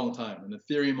a long time. And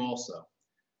Ethereum also.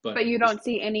 But you don't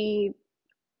see any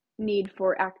need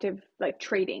for active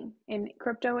trading in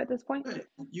crypto at this point?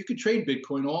 You could trade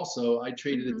Bitcoin also. I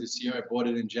traded it this year. I bought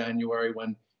it in January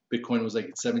when Bitcoin was like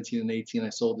at 17 and 18. I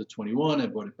sold it 21. I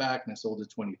bought it back and I sold it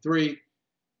 23.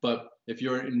 But if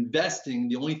you're investing,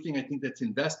 the only thing I think that's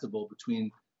investable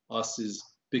between us is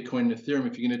Bitcoin and Ethereum.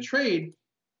 If you're going to trade,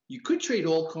 you could trade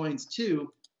altcoins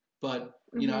too, but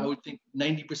I would think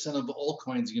 90% of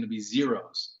altcoins are going to be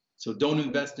zeros. So don't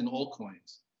invest in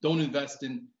altcoins. Don't invest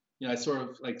in, I sort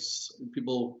of like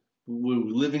people who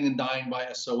were living and dying by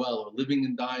SOL or living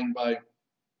and dying by,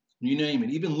 you name it,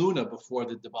 even Luna before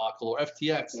the debacle or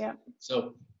FTX. Yeah.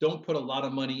 So don't put a lot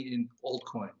of money in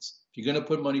altcoins. If you're going to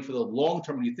put money for the long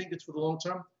term and you think it's for the long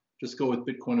term, just go with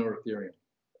Bitcoin or Ethereum.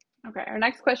 Okay, our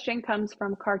next question comes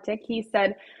from Kartik. He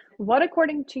said, what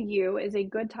according to you is a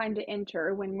good time to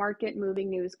enter when market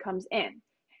moving news comes in?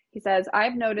 He says,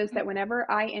 I've noticed that whenever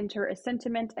I enter a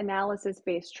sentiment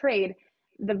analysis-based trade,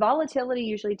 the volatility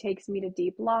usually takes me to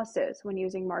deep losses when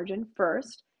using margin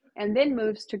first and then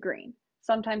moves to green.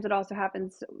 Sometimes it also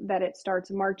happens that it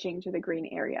starts marching to the green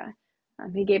area.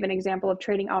 He gave an example of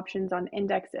trading options on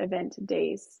index event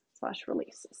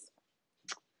days/releases.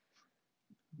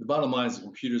 The bottom line is the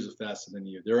computers are faster than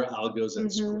you. There are algos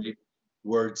that scrape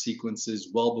word sequences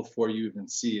well before you even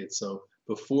see it. So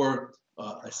before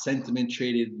a sentiment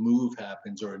traded move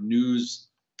happens or a news,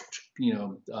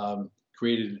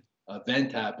 created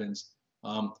event happens,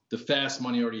 the fast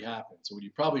money already happened. So what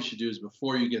you probably should do is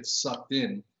before you get sucked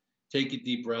in, take a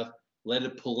deep breath, let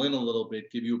it pull in a little bit,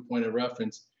 give you a point of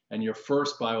reference, and your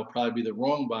first buy will probably be the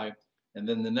wrong buy, and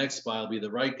then the next buy will be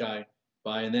the right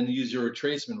buy, and then use your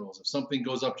retracement rules. If something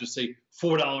goes up, just say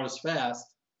 $4 fast,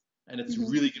 and it's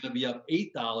really going to be up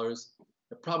 $8,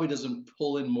 it probably doesn't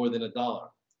pull in more than $1.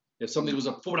 If something goes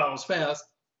up $4 fast,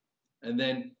 and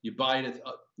then you buy it at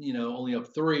only up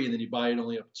 3, and then you buy it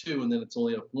only up 2, and then it's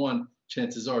only up 1,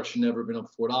 chances are it should never have been up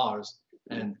 $4,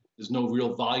 and there's no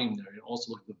real volume there. You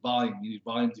also look at the volume. You need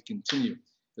volume to continue.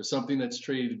 If something that's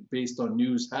traded based on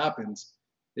news happens,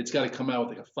 it's got to come out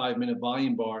with like a 5-minute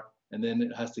volume bar, and then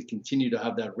it has to continue to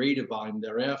have that rate of volume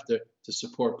thereafter to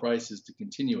support prices to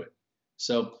continue it.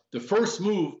 So the first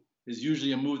move is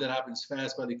usually a move that happens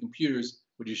fast by the computers.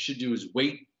 What you should do is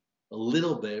wait a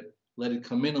little bit, let it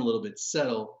come in a little bit,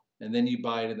 settle, and then you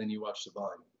buy it, and then you watch the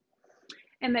volume.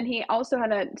 And then he also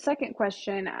had a second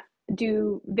question.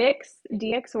 Do VIX,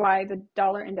 DXY, the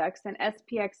dollar index, and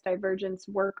SPX divergence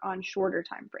work on shorter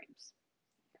time frames?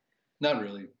 Not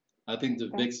really. I think the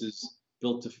VIX is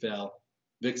built to fail.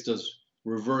 VIX does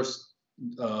reverse,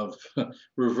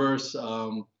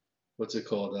 what's it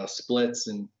called, splits,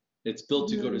 and it's built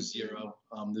to go to zero.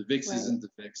 The VIX isn't the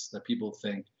VIX that people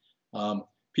think.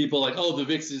 People like, oh, the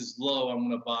VIX is low, I'm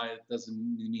going to buy it. Doesn't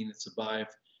mean it's a buy.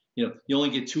 You only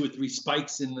get 2 or 3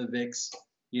 spikes in the VIX,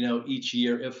 each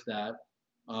year, if that.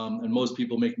 And most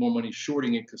people make more money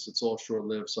shorting it because it's all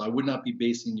short-lived. So I would not be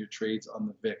basing your trades on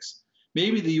the VIX.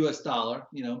 Maybe the U.S. dollar,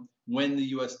 when the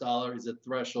U.S. dollar is at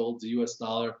threshold, the U.S.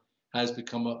 dollar has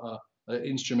become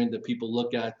instrument that people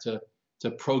look at to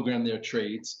program their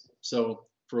trades. So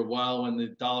for a while, when the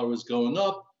dollar was going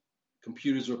up,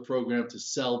 computers were programmed to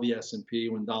sell the S&P.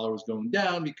 When dollar was going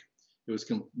down, it was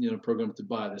programmed to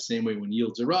buy. The same way when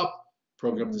yields are up,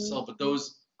 programmed to sell. But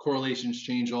those correlations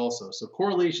change also. So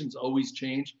correlations always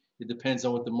change. It depends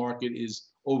on what the market is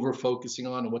over focusing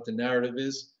on and what the narrative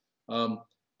is.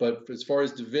 But as far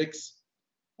as the VIX,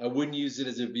 I wouldn't use it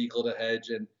as a vehicle to hedge.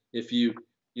 And if you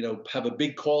have a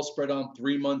big call spread on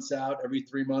 3 months out, every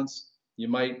 3 months, you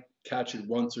might catch it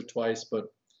once or twice, but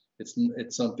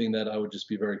it's something that I would just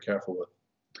be very careful with.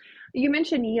 You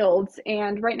mentioned yields,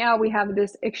 and right now we have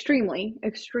this extremely,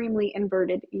 extremely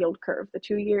inverted yield curve. The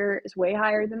 2-year is way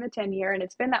higher than the 10-year, and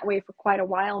it's been that way for quite a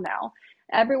while now.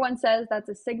 Everyone says that's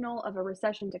a signal of a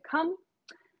recession to come,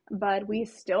 but we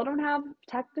still don't have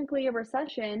technically a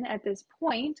recession at this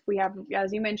point. We have,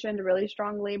 as you mentioned, a really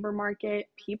strong labor market.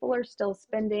 People are still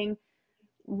spending.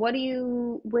 What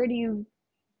are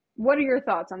your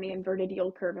thoughts on the inverted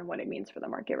yield curve and what it means for the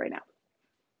market right now?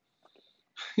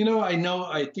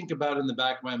 I think about it in the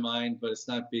back of my mind, but it's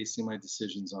not basing my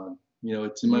decisions on.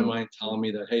 It's in my mind telling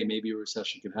me that, hey, maybe a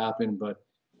recession could happen, but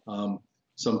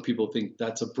some people think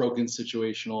that's a broken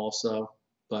situation also.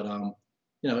 But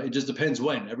it just depends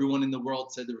when. Everyone in the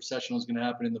world said the recession was going to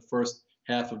happen in the first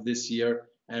half of this year,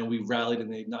 and we rallied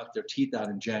and they knocked their teeth out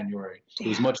in January. It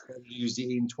was much better to use the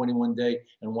 8 and 21 day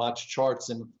and watch charts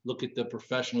and look at the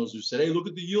professionals who said, hey, look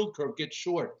at the yield curve, get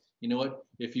short. You know what?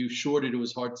 If you shorted, it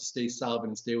was hard to stay solvent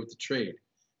and stay with the trade.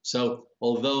 So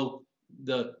although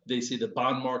they say the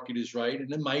bond market is right,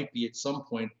 and it might be at some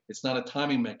point, it's not a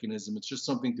timing mechanism. It's just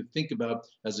something to think about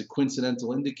as a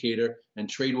coincidental indicator and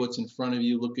trade what's in front of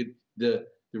you. Look at the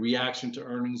reaction to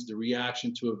earnings, the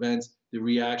reaction to events, the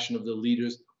reaction of the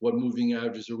leaders, what moving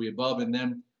averages are we above, and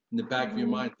then in the back of your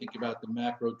mind, think about the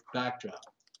macro backdrop.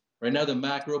 Right now, the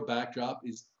macro backdrop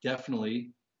is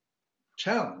definitely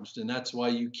challenged, and that's why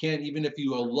you can't, even if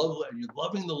you're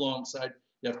loving the long side,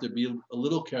 you have to be a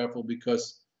little careful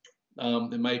because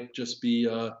it might just be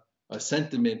a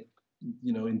sentiment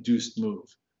induced move.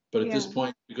 But at this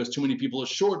point, because too many people are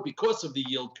short because of the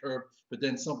yield curve, but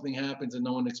then something happens and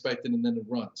no one expected and then it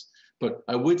runs. But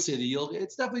I would say the yield,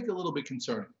 it's definitely a little bit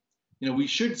concerning. We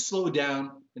should slow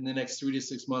down in the next 3 to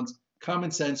 6 months.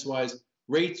 Common sense wise,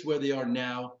 rates where they are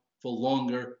now for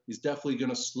longer is definitely going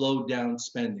to slow down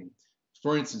spending.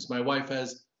 For instance, my wife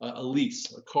has a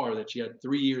lease, a car that she had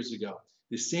 3 years ago.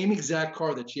 The same exact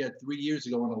car that she had 3 years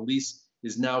ago on a lease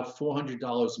is now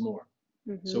 $400 more.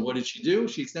 So what did she do?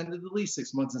 She extended the lease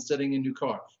 6 months instead of getting a new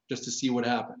car just to see what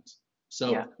happens.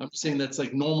 So I'm saying that's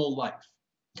like normal life.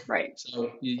 Right.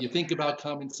 So you think about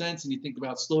common sense and you think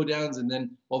about slowdowns, and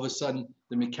then all of a sudden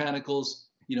the mechanicals,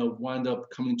 wind up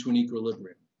coming to an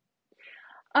equilibrium.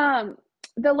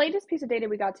 The latest piece of data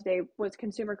we got today was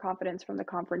consumer confidence from the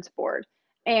Conference Board.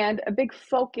 And a big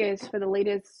focus for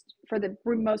the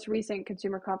most recent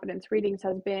consumer confidence readings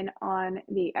has been on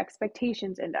the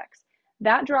expectations index.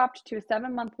 That dropped to a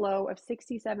 7-month low of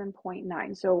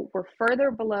 67.9. So we're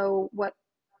further below what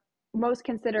most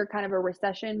consider kind of a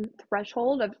recession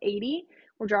threshold of 80.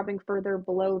 We're dropping further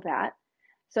below that.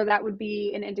 So that would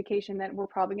be an indication that we're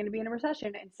probably going to be in a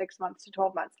recession in 6 months to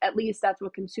 12 months. At least that's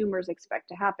what consumers expect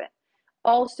to happen.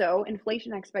 Also,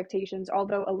 inflation expectations,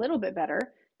 although a little bit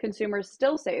better, consumers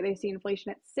still say they see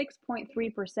inflation at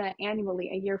 6.3%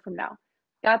 annually a year from now.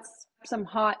 That's some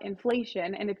hot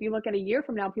inflation. And if you look at a year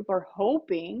from now, people are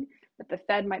hoping that the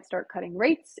Fed might start cutting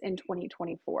rates in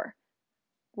 2024.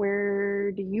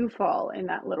 Where do you fall in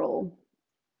that little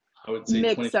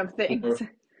mix of things?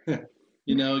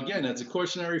 Again, that's a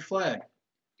cautionary flag.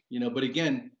 But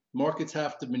again, markets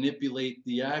have to manipulate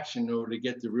the action in order to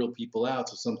get the real people out.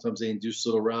 So sometimes they induce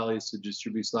little rallies to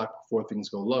distribute stock before things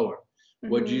go lower.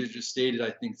 What you just stated,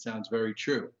 I think, sounds very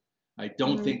true. I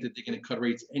don't think that they're going to cut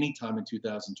rates anytime in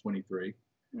 2023,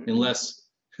 unless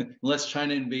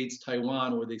China invades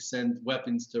Taiwan or they send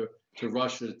weapons to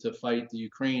Russia to fight the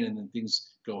Ukraine, and then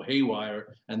things go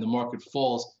haywire and the market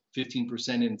falls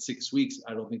 15% in 6 weeks.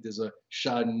 I don't think there's a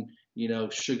shot in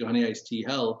sugar honey iced tea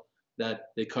hell that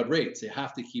they cut rates. They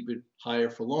have to keep it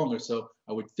higher for longer. So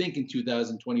I would think in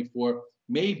 2024,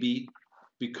 maybe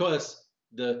because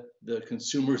the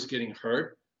consumer's getting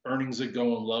hurt, earnings are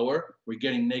going lower, we're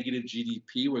getting negative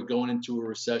GDP, we're going into a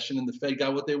recession, and the Fed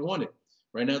got what they wanted.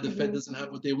 Right now, the Fed doesn't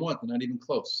have what they want. They're not even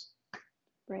close.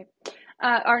 Right.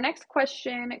 Our next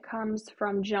question comes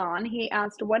from John. He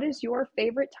asked, what is your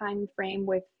favorite time frame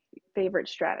with favorite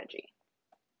strategy?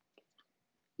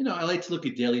 I like to look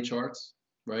at daily charts,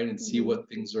 right, and see what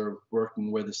things are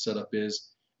working, where the setup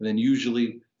is. And then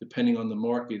usually, depending on the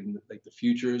market, like the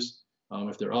futures,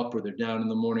 if they're up or they're down in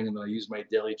the morning, and then I use my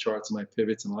daily charts and my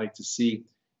pivots, and I like to see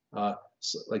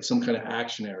like some kind of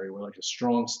action area where like a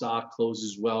strong stock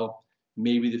closes well.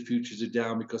 Maybe the futures are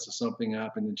down because of something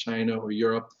happened in China or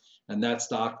Europe, and that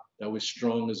stock that was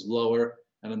strong is lower.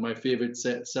 And then my favorite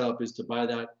setup is to buy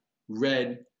that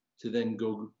red to then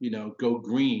go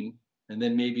green, and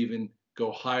then maybe even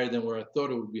go higher than where I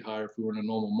thought it would be higher if we were in a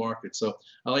normal market. So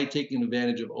I like taking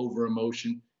advantage of over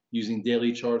emotion, using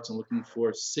daily charts and looking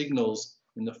for signals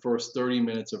in the first 30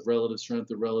 minutes of relative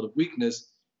strength or relative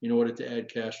weakness in order to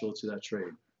add cash flow to that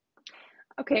trade.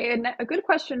 Okay, and a good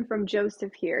question from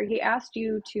Joseph here. He asked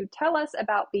you to tell us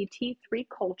about the T3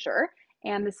 culture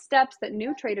and the steps that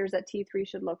new traders at T3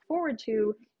 should look forward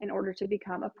to in order to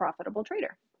become a profitable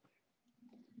trader.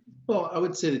 Well, I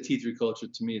would say the T3 culture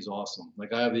to me is awesome.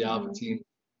 Like I have the Alpha Mm-hmm. team.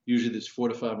 Usually there's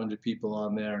 400 to 500 people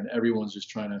on there, and everyone's just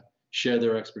trying to share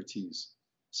their expertise.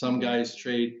 Some Mm-hmm. guys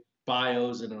trade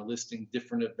bios and are listing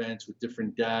different events with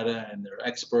different data, and they're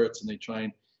experts, and they try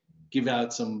and give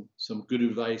out some good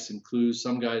advice and clues.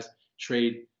 Some guys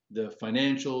trade the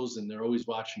financials, and they're always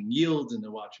watching yields, and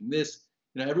they're watching this.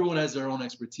 Everyone has their own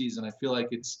expertise, and I feel like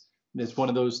it's one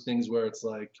of those things where it's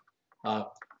like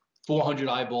 400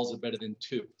 eyeballs are better than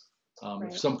two. If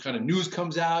Right. some kind of news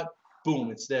comes out,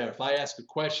 boom, it's there. If I ask a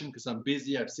question because I'm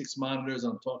busy, I have 6 monitors,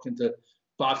 I'm talking to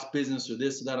Fox Business or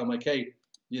this or that, I'm like, hey,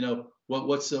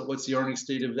 what's the earnings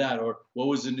state of that, or what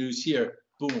was the news here?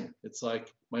 Boom, it's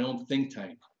like my own think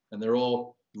tank, and they're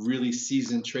all really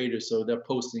seasoned traders, so they're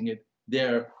posting it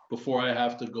there before I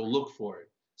have to go look for it.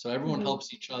 So everyone Mm-hmm.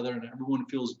 helps each other, and everyone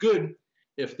feels good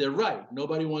if they're right.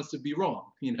 Nobody wants to be wrong.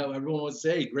 Everyone wants to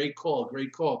say, hey, great call,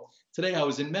 great call. Today I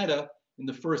was in Meta in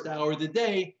the first hour of the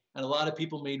day, and a lot of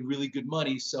people made really good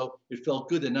money. So it felt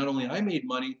good that not only I made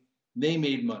money, they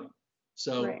made money.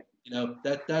 So, Right.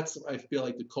 that's, I feel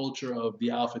like the culture of the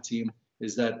Alpha team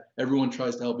is that everyone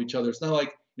tries to help each other. It's not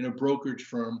like in a brokerage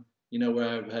firm, where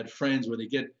I've had friends where they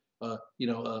get,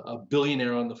 a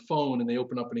billionaire on the phone and they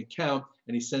open up an account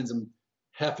and he sends them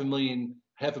half a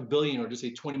billion, or just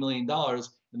say $20 million.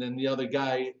 And then the other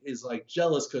guy is like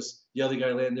jealous because the other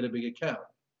guy landed a big account.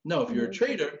 No, if you're a Mm-hmm.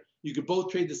 trader, you could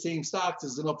both trade the same stocks.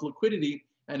 There's enough liquidity.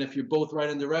 And if you're both right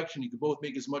in direction, you could both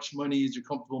make as much money as you're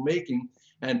comfortable making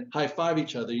and high five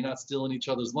each other. You're not stealing each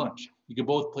other's lunch. You could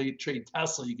both trade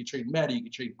Tesla, you could trade Meta, you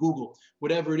could trade Google,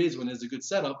 whatever it is when there's a good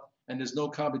setup and there's no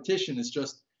competition. It's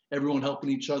just everyone helping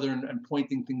each other and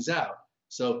pointing things out.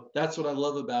 So that's what I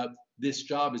love about this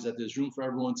job, is that there's room for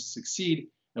everyone to succeed.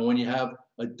 And when you have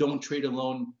a don't trade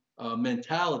alone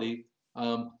mentality,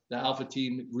 the Alpha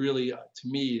team really, to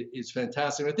me, is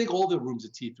fantastic. I think all the rooms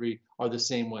at T3 are the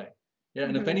same way. Yeah,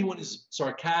 and if Mm-hmm. anyone is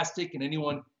sarcastic and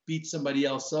anyone beats somebody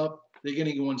else up, they're going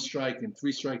to get one strike, and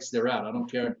 3 strikes, they're out. I don't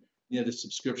care, the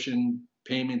subscription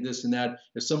payment, this and that.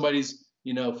 If somebody's,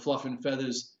 fluffing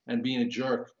feathers and being a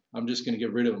jerk, I'm just going to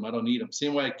get rid of them. I don't need them.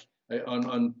 Same way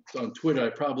on Twitter, I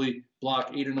probably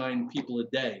block 8 or 9 people a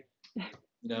day,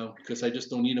 because I just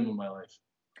don't need them in my life.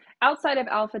 Outside of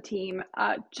Alpha Team,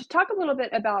 just talk a little bit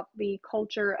about the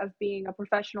culture of being a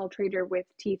professional trader with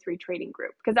T3 Trading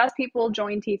Group. Because as people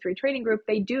join T3 Trading Group,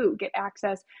 they do get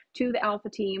access to the Alpha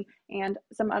Team and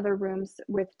some other rooms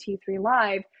with T3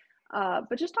 Live.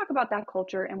 But just talk about that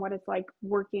culture and what it's like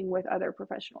working with other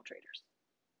professional traders.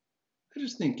 I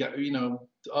just think,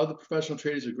 all the professional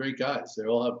traders are great guys. They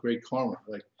all have great karma.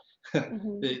 Like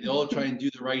Mm-hmm. they all try and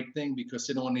do the right thing because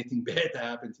they don't want anything bad to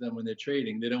happen to them when they're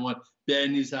trading. They don't want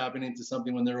bad news happening to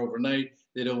something when they're overnight.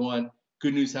 They don't want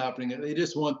good news happening. They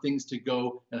just want things to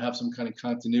go and have some kind of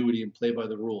continuity and play by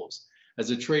the rules.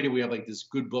 As a trader, we have like this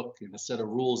good book and a set of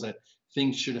rules that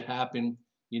things should happen,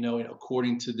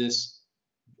 according to this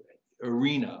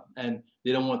arena, and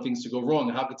they don't want things to go wrong.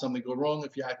 How could something go wrong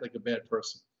if you act like a bad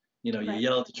person? You Right.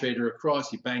 yell at the trader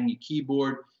across, you bang your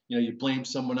keyboard, you blame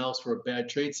someone else for a bad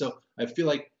trade. So I feel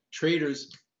like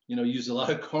traders, use a lot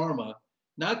of karma.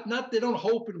 Not they don't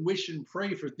hope and wish and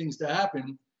pray for things to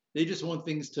happen. They just want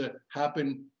things to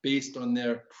happen based on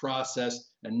their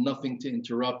process and nothing to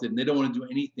interrupt it. And they don't want to do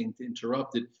anything to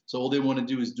interrupt it. So all they want to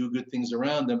do is do good things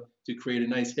around them to create a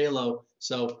nice halo.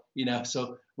 So,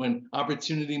 so when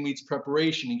opportunity meets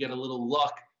preparation, you get a little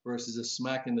luck versus a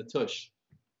smack in the tush.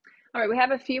 All right, we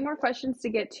have a few more questions to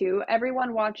get to.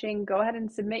 Everyone watching, go ahead and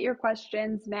submit your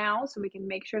questions now so we can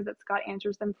make sure that Scott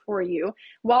answers them for you.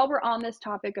 While we're on this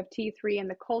topic of T3 and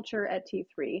the culture at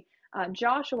T3,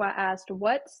 Joshua asked,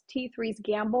 what's T3's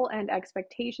gamble and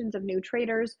expectations of new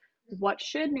traders? What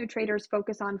should new traders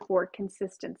focus on for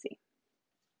consistency?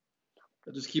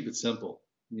 I'll just keep it simple.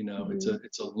 Mm-hmm.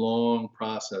 It's a long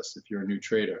process if you're a new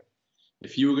trader.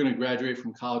 If you were going to graduate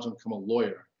from college and become a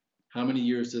lawyer, how many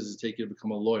years does it take you to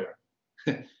become a lawyer?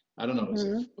 I don't know.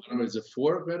 Mm-hmm. I don't know, is it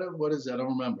four, Greta? What is it? I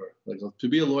don't remember. Like to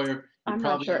be a lawyer, you I'm not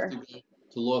probably have sure. to go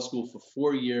to law school for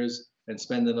 4 years and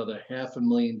spend another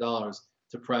 $500,000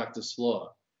 to practice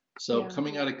law. So Yeah.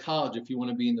 coming out of college, if you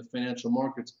want to be in the financial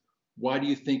markets, why do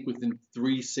you think within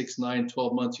 3, 6, 9,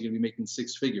 12 months you're going to be making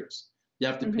six figures? You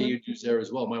have to pay Mm-hmm. your dues there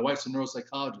as well. My wife's a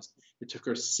neuropsychologist. It took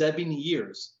her 7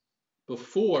 years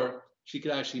before she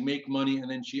could actually make money, and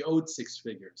then she owed six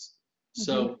figures. Mm-hmm.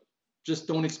 So just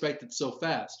don't expect it so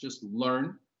fast. Just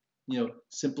learn,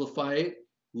 simplify it,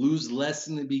 lose less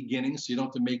in the beginning so you don't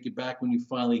have to make it back when you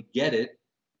finally get it,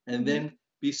 and Mm-hmm. then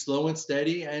be slow and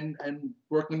steady and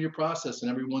work on your process. And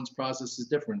everyone's process is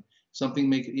different.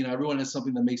 Everyone has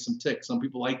something that makes them tick. Some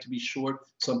people like to be short,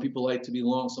 some people like to be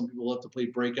long, some people love to play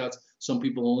breakouts, some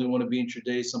people only want to be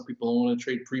intraday, some people only want to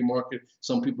trade pre-market,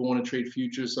 some people want to trade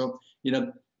futures. So,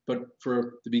 but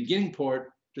for the beginning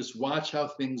part, just watch how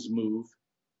things move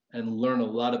and learn a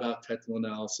lot about technical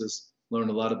analysis, learn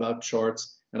a lot about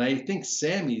charts. And I think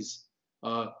Sammy's,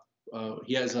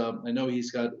 he has, I know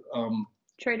he's got,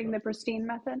 Trading the pristine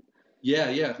method. yeah.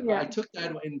 I Yeah. took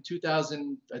that in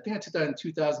 2000. I think I took that in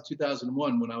 2000,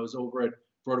 2001 when I was over at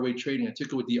Broadway Trading. I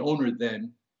took it with the owner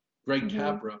then, Greg Mm-hmm.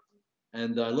 Capra,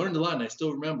 and I learned a lot, and I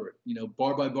still remember it.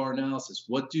 Bar by bar analysis.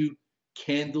 What do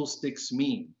candlesticks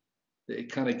mean?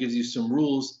 It kind of gives you some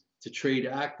rules to trade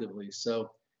actively.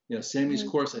 So, Sammy's Mm-hmm.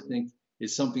 course, I think,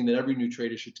 is something that every new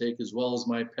trader should take, as well as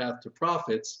my path to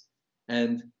profits.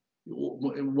 And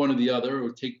one or the other,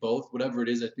 or take both, whatever it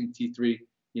is. I think T3,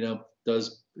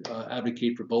 does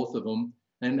advocate for both of them.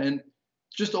 And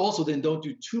just also then don't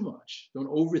do too much. Don't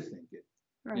overthink it.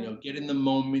 Right. Get in the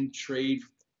moment, trade,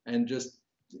 and just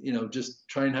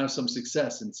try and have some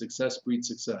success. And success breeds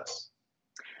success.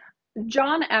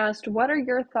 John asked, what are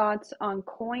your thoughts on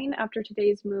coin after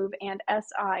today's move and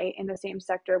SI in the same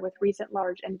sector with recent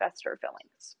large investor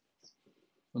fillings?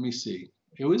 Let me see.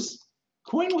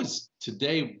 Coin was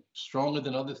today stronger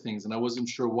than other things, and I wasn't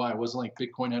sure why. It wasn't like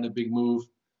Bitcoin had a big move.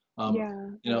 Yeah.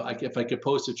 If I could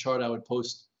post a chart, I would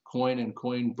post coin, and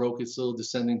coin broke its little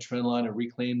descending trend line and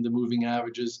reclaimed the moving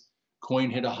averages. Coin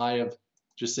hit a high of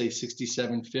just say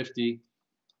 67.50.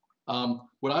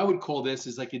 What I would call this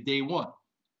is like a day one.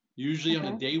 Usually on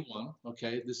a Okay. day one,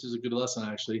 okay, this is a good lesson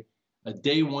actually. A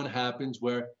day one happens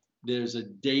where there's a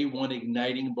day one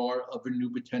igniting bar of a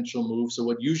new potential move. So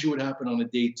what usually would happen on a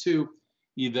day two,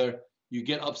 either you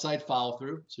get upside follow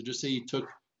through. So just say you took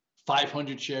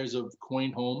 500 shares of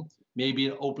coin home, maybe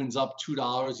it opens up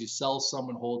 $2, you sell some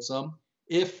and hold some.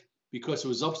 If, because it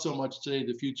was up so much today,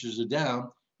 the futures are down,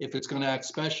 if it's going to act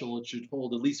special, it should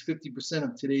hold at least 50%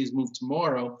 of today's move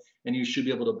tomorrow, and you should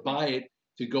be able to buy it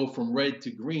to go from red to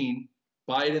green,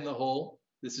 buy it in the hole.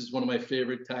 This is one of my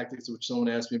favorite tactics, which someone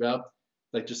asked me about.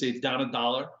 Like just say it's down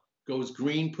 $1, goes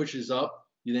green, pushes up.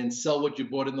 You then sell what you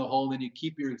bought in the hole, then you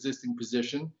keep your existing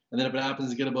position. And then if it happens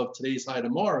to get above today's high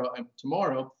tomorrow,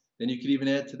 then you could even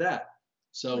add to that.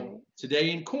 So Right.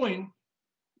 today in coin,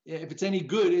 if it's any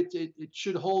good, it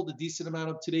should hold a decent amount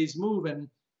of today's move. And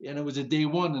it was a day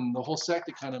one, and the whole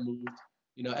sector kind of moved.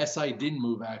 SI didn't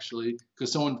move actually,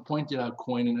 because someone pointed out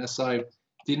coin and SI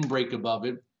didn't break above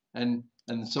it, and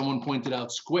someone pointed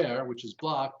out square, which is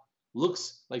block,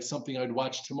 looks like something I'd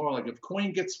watch tomorrow. Like if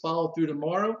coin gets followed through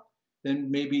tomorrow, then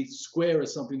maybe square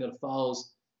is something that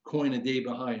follows coin a day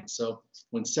behind. So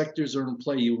when sectors are in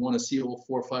play, you want to see all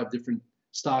 4 or 5 different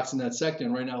stocks in that sector.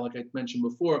 And right now, like I mentioned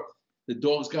before, the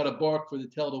dog's got to bark for the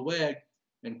tail to wag,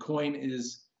 and coin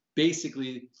is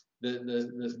basically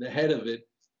the head of it.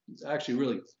 It's actually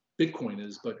really Bitcoin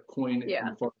is, but coin Yeah.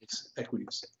 incorporates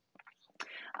equities.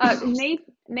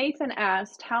 Nathan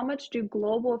asked, how much do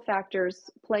global factors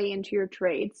play into your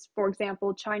trades? For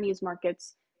example, Chinese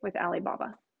markets with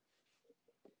Alibaba.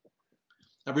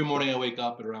 Every morning I wake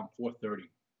up at around 4:30.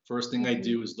 First thing I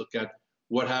do is look at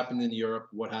what happened in Europe,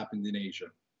 what happened in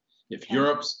Asia. If Okay.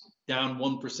 Europe's down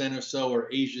 1% or so,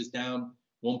 or Asia's down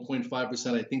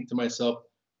 1.5%, I think to myself,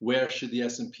 where should the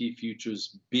S&P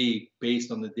futures be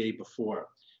based on the day before?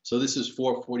 So this is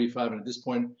 4:45, and at this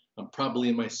point, I'm probably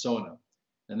in my sauna.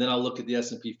 And then I'll look at the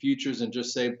S&P futures and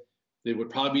just say they would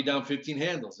probably be down 15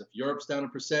 handles. If Europe's down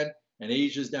 1% and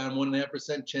Asia's down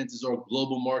 1.5%, chances are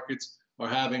global markets are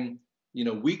having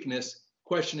weakness.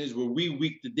 Question is, were we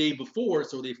weak the day before,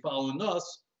 so they following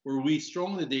us? Were we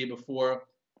strong the day before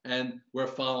and we're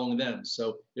following them?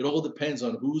 So it all depends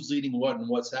on who's leading what and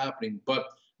what's happening. But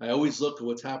I always look at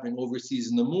what's happening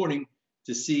overseas in the morning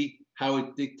to see how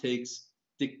it dictates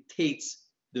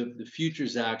the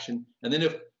futures action. And then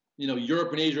if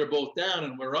Europe and Asia are both down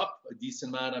and we're up a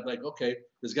decent amount, I'm like, okay,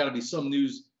 there's got to be some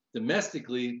news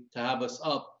domestically to have us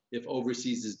up if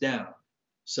overseas is down.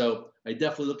 So I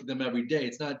definitely look at them every day.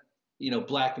 It's not,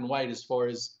 black and white as far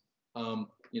as,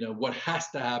 what has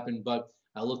to happen, but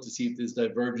I look to see if there's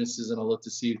divergences, and I look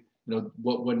to see,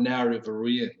 what narrative are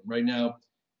we in right now.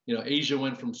 Asia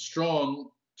went from strong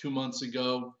 2 months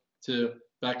ago to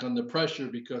back under pressure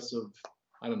because of,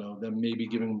 I don't know, them maybe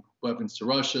giving weapons to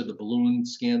Russia, the balloon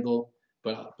scandal.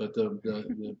 But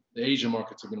the Asian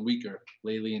markets have been weaker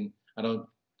lately, and I don't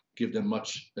give them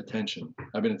much attention.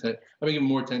 I've been giving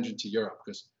more attention to Europe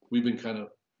because we've been kind of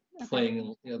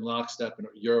playing in lockstep, and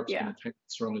Europe's been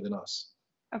stronger than us.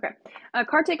 Okay.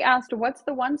 Kartik asked, what's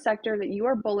the one sector that you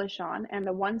are bullish on and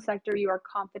the one sector you are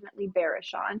confidently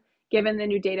bearish on, given the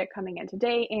new data coming in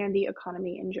today and the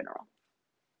economy in general?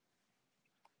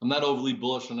 I'm not overly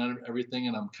bullish on everything,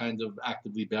 and I'm kind of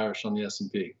actively bearish on the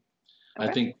S&P. Okay.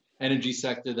 I think energy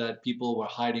sector that people were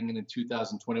hiding in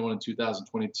 2021 and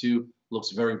 2022 looks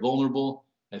very vulnerable.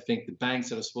 I think the banks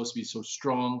that are supposed to be so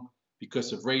strong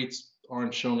because of rates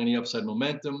aren't showing any upside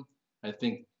momentum. I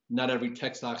think not every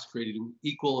tech stock's created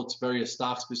equal. It's very a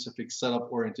stock-specific,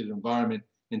 setup-oriented environment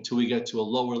until we get to a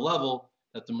lower level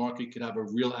that the market could have a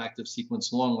real active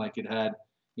sequence long like it had,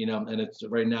 and it's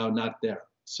right now not there.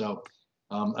 So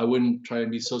I wouldn't try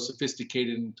and be so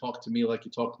sophisticated and talk to me like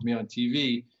you talk to me on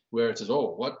TV, where it says,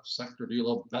 "Oh, what sector do you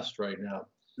love best right now?"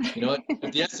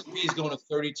 If the S&P is going to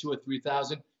 32 or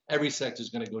 3,000, every sector is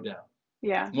going to go down.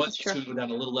 Yeah, one is going to go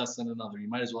down a little less than another. You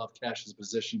might as well have cash as a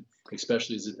position,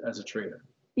 especially as a trader.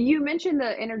 You mentioned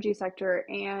the energy sector,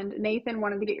 and Nathan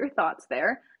wanted to get your thoughts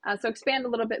there. So expand a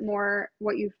little bit more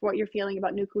what you're feeling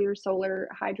about nuclear, solar,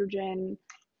 hydrogen,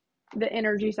 the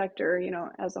energy sector,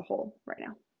 as a whole right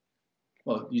now.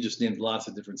 Well, you just named lots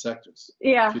of different sectors.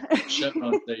 Yeah.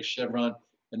 Chevron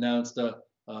announced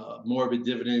more of a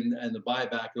dividend, and the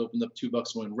buyback opened up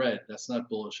 $2 went red. That's not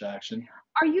bullish action.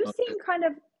 Are you seeing kind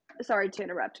of, sorry to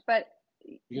interrupt, but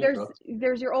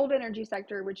there's your old energy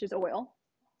sector, which is oil,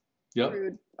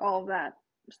 crude, all of that,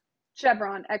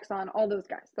 Chevron, Exxon, all those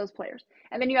guys, those players.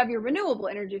 And then you have your renewable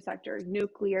energy sector,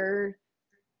 nuclear,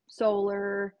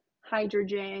 solar,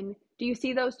 hydrogen. Do you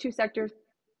see those two sectors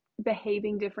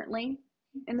behaving differently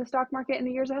in the stock market in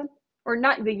the years ahead? Or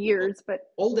not the years, but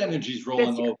old energy is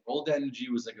rolling over. Old energy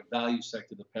was like a value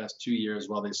sector the past 2 years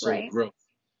while they sold growth.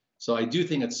 So I do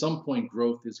think at some point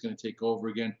growth is going to take over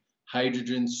again.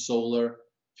 Hydrogen, solar,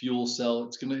 fuel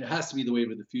cell, it has to be the wave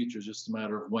of the future. It's just a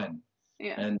matter of when.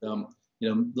 Yeah. And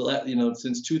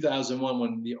since 2001,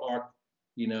 when the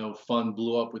ARK fund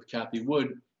blew up with Cathie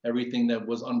Wood, everything that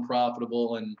was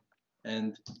unprofitable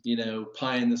and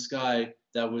pie in the sky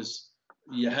that was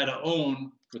you had to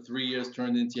own for 3 years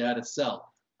turned into you had to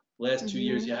sell. Last 2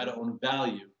 years you had to own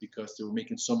value because they were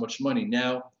making so much money.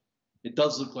 Now it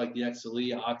does look like the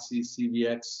XLE, Oxy,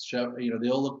 CVX, they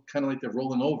all look kind of like they're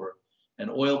rolling over. And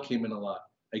oil came in a lot.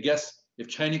 I guess if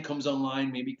China comes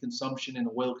online, maybe consumption and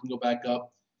oil can go back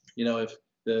up. If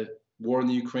the war in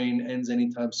the Ukraine ends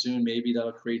anytime soon, maybe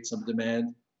that'll create some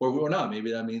demand, or not.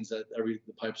 Maybe that means that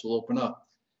the pipes will open up.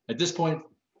 At this point,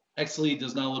 XLE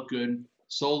does not look good.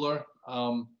 Solar,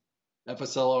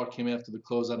 FSLR came after the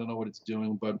close. I don't know what it's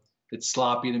doing, but it's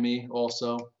sloppy to me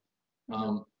also.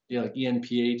 Like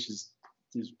ENPH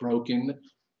is broken.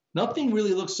 Nothing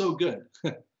really looks so good.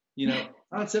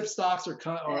 Concept stocks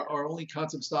are only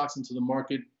concept stocks until the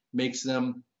market makes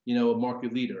them, a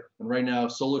market leader. And right now,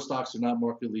 solar stocks are not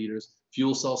market leaders.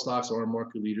 Fuel cell stocks aren't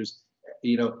market leaders.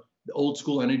 The old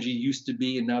school energy used to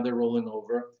be, and now they're rolling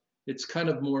over. It's kind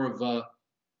of more of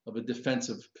a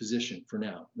defensive position for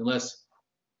now, unless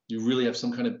you really have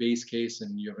some kind of base case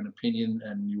and you have an opinion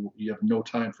and you have no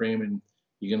time frame and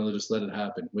you're going to just let it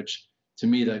happen, which to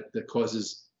me that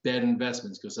causes bad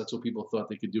investments because that's what people thought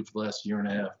they could do for the last year and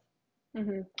a half.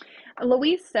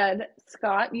 Louise said,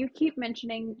 Scott, you keep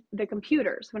mentioning the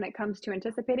computers when it comes to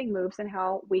anticipating moves and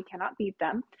how we cannot beat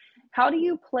them. How do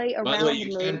you play around? By the way,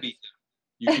 you can beat them.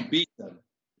 You can beat them.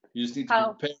 You just need to be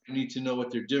prepared. You need to know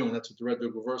what they're doing. That's what the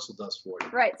Redler reversal does for you.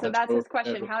 Right. So that's his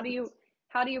question. How do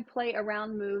you play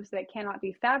around moves that cannot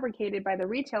be fabricated by the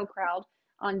retail crowd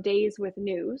on days with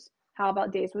news? How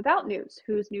about days without news?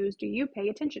 Whose news do you pay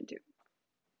attention to?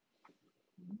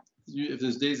 If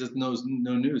there's days with no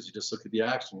news, you just look at the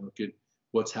action. You look at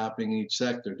what's happening in each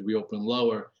sector. Do we open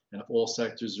lower? And if all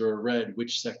sectors are red,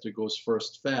 which sector goes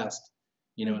first fast,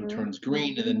 and turns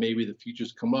green, and then maybe the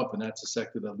futures come up, and that's a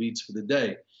sector that leads for the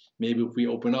day. Maybe if we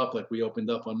open up like we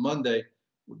opened up on Monday,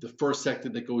 the first sector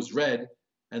that goes red,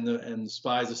 and the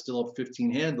SPYs are still up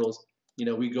 15 handles,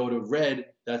 we go to red,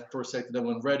 that first sector that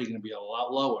went red is going to be a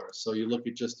lot lower. So you look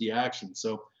at just the action.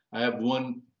 So I have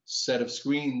one set of a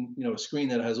screen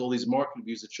that has all these market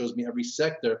views that shows me every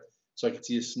sector, so I can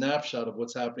see a snapshot of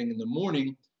what's happening in the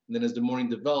morning. And then as the morning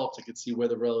develops, I could see where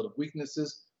the relative weakness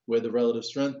is, where the relative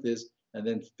strength is, and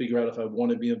then figure out if I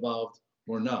want to be involved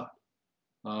or not.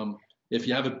 If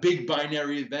you have a big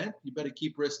binary event, you better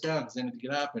keep risk down because anything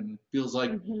can happen. It feels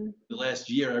like the last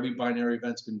year, every binary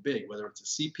event's been big, whether it's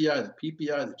a CPI, the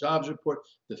PPI, the jobs report,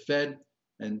 the Fed,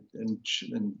 and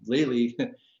lately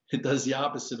it does the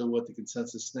opposite of what the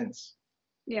consensus thinks.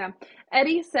 Yeah.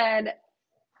 Eddie said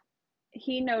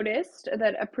he noticed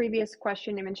that a previous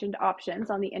question you mentioned options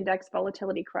on the index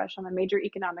volatility crush on the major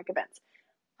economic events.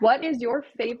 What is your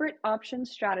favorite option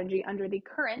strategy under the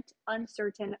current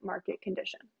uncertain market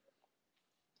condition?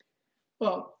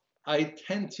 Well, I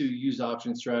tend to use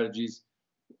option strategies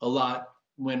a lot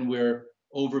when we're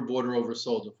overbought or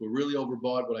oversold. If we're really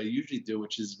overbought, what I usually do,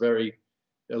 which is a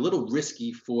little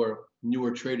risky for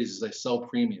newer traders, is I sell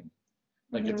premium.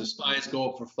 Like if the SPYs go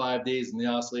up for 5 days and the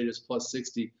oscillator is plus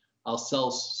 60, I'll sell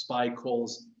SPY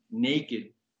calls naked,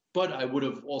 but I would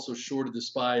have also shorted the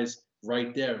SPYs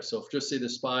right there. So if just say the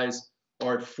SPYs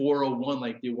are at 401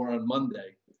 like they were on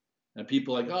Monday, and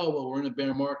people are like, oh, well, we're in a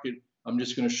bear market, I'm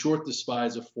just going to short the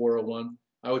SPYs at 401.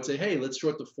 I would say, hey, let's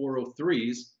short the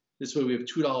 403s. This way we have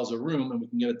 $2 a room and we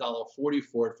can get $1.40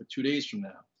 for it for 2 days from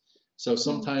now. So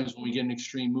sometimes when we get an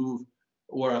extreme move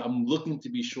or I'm looking to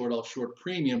be short, I'll short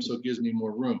premium so it gives me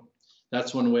more room.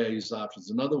 That's one way I use options.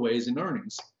 Another way is in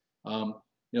earnings.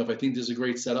 If I think there's a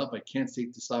great setup, I can't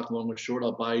take the stock long or short,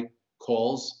 I'll buy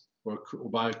calls or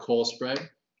buy a call spread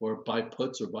or buy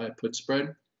puts or buy a put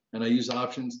spread. And I use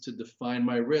options to define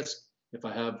my risk if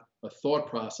I have a thought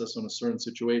process on a certain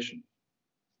situation.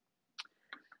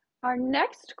 Our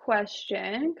next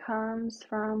question comes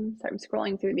from, sorry, I'm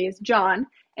scrolling through these, John,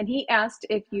 and he asked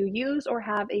if you use or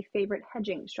have a favorite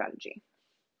hedging strategy.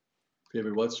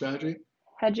 Favorite what strategy?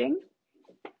 Hedging.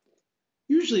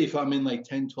 Usually if I'm in like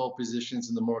 10, 12 positions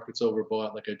and the market's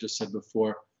overbought, like I just said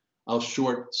before, I'll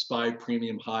short SPY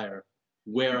premium higher,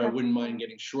 where I wouldn't mind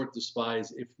getting short the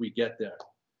SPYs if we get there.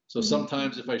 So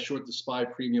sometimes if I short the SPY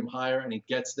premium higher and it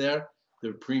gets there,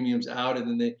 the premium's out,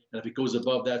 and then if it goes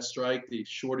above that strike, they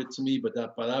short it to me. But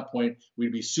by that point,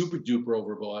 we'd be super duper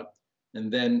overbought, and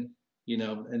then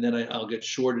I'll get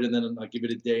shorted, and then I'll give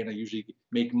it a day, and I usually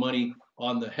make money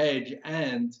on the hedge,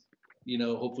 and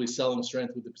hopefully sell in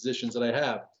strength with the positions that I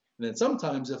have. And then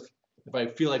sometimes if I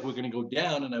feel like we're going to go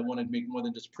down and I want to make more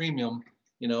than just premium,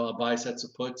 I'll buy sets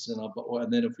of puts, and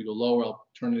then if we go lower, I'll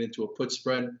turn it into a put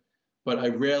spread. But I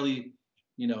rarely,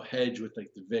 hedge with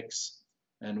like the VIX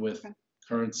and with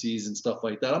currencies and stuff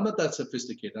like that. I'm not that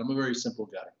sophisticated. I'm a very simple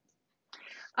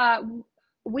guy.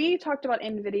 We talked about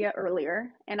NVIDIA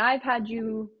earlier, and I've had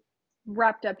you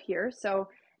wrapped up here. So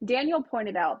Daniel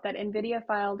pointed out that NVIDIA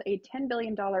filed a $10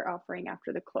 billion offering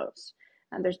after the close.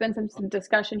 And there's been some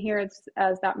discussion here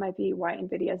as that might be why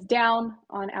NVIDIA is down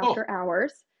on after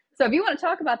hours. So if you want to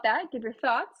talk about that, give your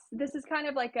thoughts. This is kind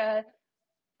of like a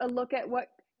look at what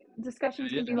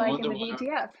discussions can be like in the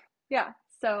VTF. Yeah.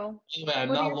 So I'm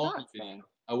not long NVIDIA.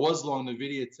 I was long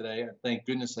NVIDIA today, and thank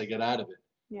goodness I got out of it.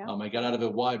 Yeah. I got out of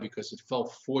it. Why? Because it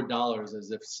fell $4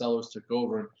 as if sellers took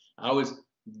over. And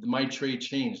my trade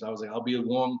changed. I was like, I'll be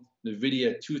long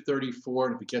NVIDIA at 234,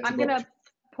 and if it gets I'm gonna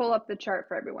pull up the chart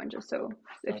for everyone just so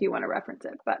if you want to reference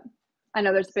it. But I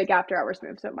know there's a big after hours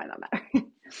move, so it might not matter.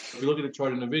 If you look at the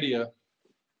chart in NVIDIA,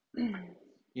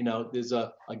 there's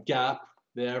a gap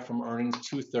there from earnings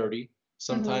 230.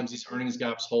 Sometimes these earnings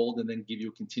gaps hold and then give you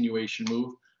a continuation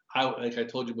move. Like I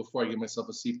told you before, I give myself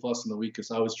a C+ in the week because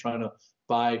I was trying to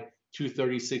buy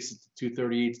 236 to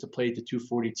 238s to play to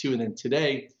 242. And then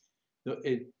today,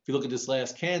 if you look at this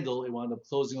last candle, it wound up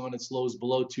closing on its lows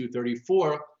below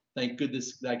 234. Thank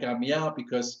goodness that got me out,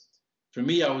 because for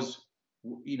me, I was,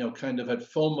 kind of had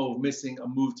FOMO of missing a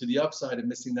move to the upside and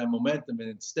missing that momentum. And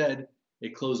instead,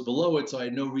 it closed below it. So I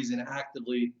had no reason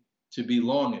actively to be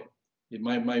long it.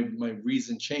 My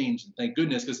reason changed, and thank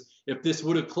goodness, because if this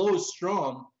would have closed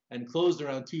strong and closed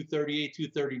around 238,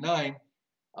 239,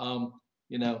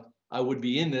 I would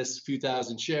be in this few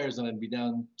thousand shares and I'd be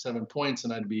down 7 points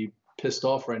and I'd be pissed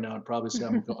off right now and probably say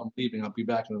I'm leaving. I'll be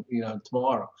back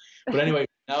tomorrow. But anyway,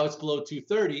 now it's below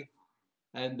 230,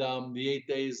 and the 8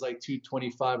 days like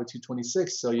 225 or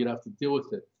 226, so you'd have to deal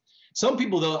with it. Some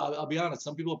people, though, I'll be honest,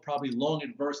 some people are probably long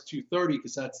adverse 230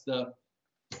 because that's the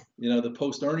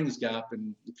post earnings gap.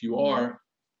 And if you are,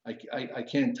 I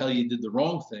can't tell you did the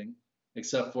wrong thing,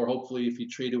 except for hopefully if you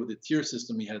traded with a tier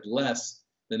system, you had less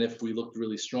than if we looked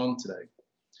really strong today.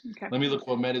 Okay. Let me look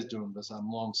what Meta's doing, because I'm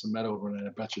long some Meta overnight. I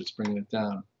bet you it's bringing it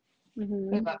down.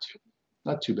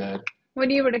 Not too bad. Well,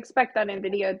 you would expect that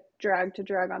NVIDIA drag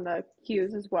on the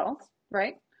Qs as well,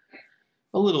 right?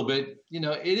 A little bit.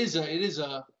 It is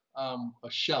a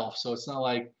shelf, so it's not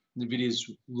like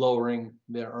NVIDIA's lowering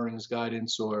their earnings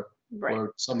guidance Right.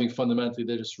 or something fundamentally.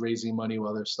 They're just raising money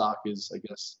while their stock is, I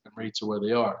guess, and rates are where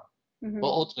they are.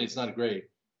 Well, ultimately, it's not great.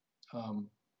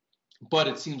 But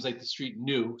it seems like the street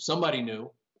knew, somebody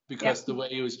knew, because the way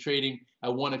it was trading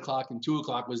at 1 o'clock and 2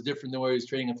 o'clock was different than where it was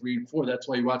trading at 3 and 4. That's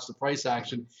why you watch the price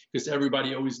action, because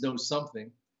everybody always knows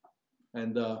something.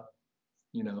 And,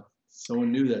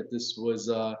 someone knew that this was,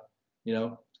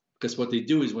 because what they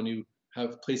do is when you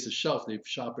have place a shelf, they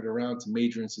shop it around to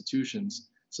major institutions.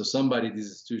 So these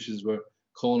institutions were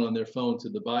calling on their phone to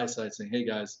the buy side saying, hey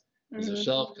guys, there's a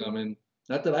shelf coming.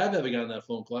 Not that I've ever gotten that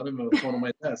phone call. I don't have a phone on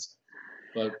my desk.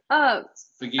 But I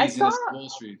saw fugaziness of Wall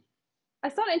Street. I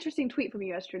saw an interesting tweet from you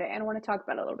yesterday, and I want to talk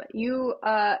about it a little bit. You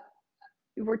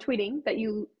were tweeting that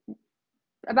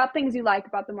about things you like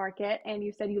about the market, and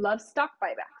you said you love stock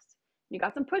buybacks. You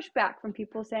got some pushback from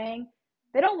people saying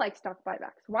they don't like stock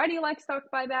buybacks. Why do you like stock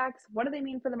buybacks? What do they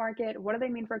mean for the market? What do they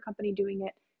mean for a company doing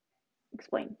it?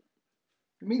 Explain.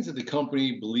 It means that the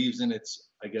company believes in in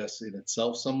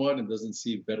itself somewhat and doesn't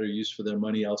see better use for their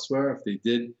money elsewhere. If they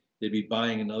did, they'd be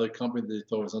buying another company that they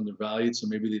thought was undervalued. So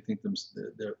maybe they think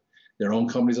their own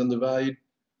company's undervalued.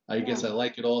 I guess I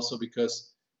like it also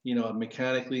because,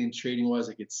 mechanically and trading wise,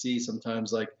 I could see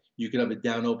sometimes like you could have a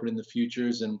down open in the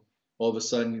futures and all of a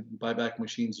sudden buyback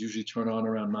machines usually turn on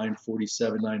around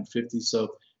 947, 950.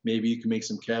 So maybe you can make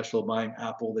some cash flow buying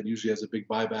Apple that usually has a big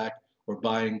buyback or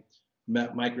buying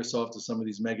Microsoft or some of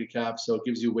these mega caps. So it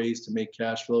gives you ways to make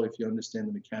cash flow if you understand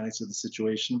the mechanics of the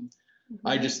situation.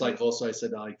 I just like also, I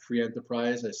said I like free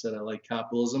enterprise. I said I like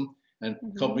capitalism, and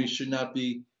companies should not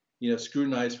be,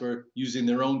 scrutinized for using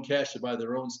their own cash to buy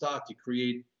their own stock to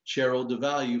create shareholder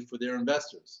value for their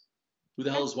investors. Who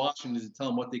the hell is watching to tell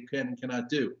them what they can and cannot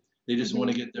do? They just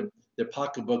want to get their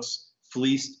pocketbooks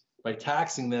fleeced by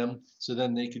taxing them so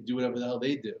then they could do whatever the hell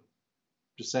they do.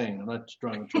 Just saying, I'm not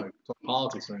trying to talk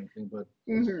politics or anything, but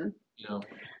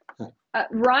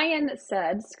Ryan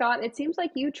said, Scott, it seems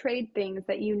like you trade things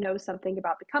that you know something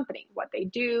about the company, what they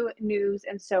do, news,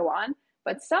 and so on.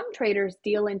 But some traders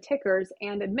deal in tickers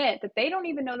and admit that they don't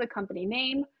even know the company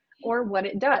name or what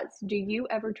it does. Do you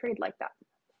ever trade like that?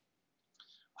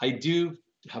 I do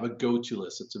have a go-to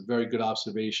list. It's a very good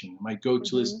observation. My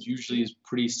go-to list usually is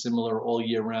pretty similar all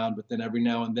year round, but then every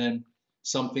now and then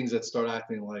some things that start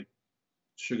acting like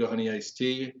sugar honey iced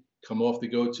tea come off the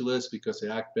go-to list because they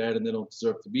act bad and they don't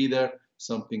deserve to be there.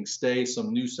 Some things stay,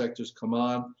 some new sectors come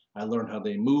on. I learn how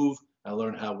they move. I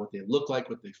learn what they look like,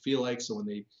 what they feel like. So when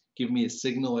they give me a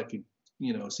signal, I can,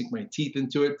 sink my teeth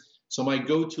into it. So my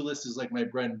go-to list is like my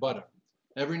bread and butter.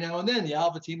 Every now and then the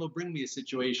alpha team will bring me a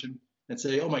situation and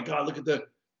say, oh my God, look at the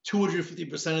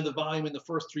 250% of the volume in the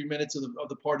first 3 minutes of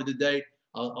the part of the day.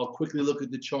 I'll quickly look at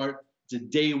the chart. It's a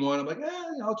day one. I'm like,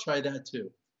 I'll try that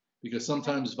too. Because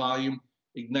sometimes volume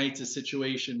ignites a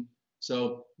situation.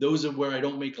 So those are where I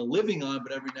don't make a living on,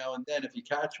 but every now and then, if you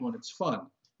catch one, it's fun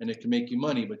and it can make you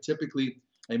money. But typically,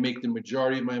 I make the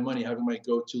majority of my money having my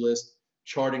go-to list,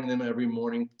 charting them every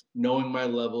morning, knowing my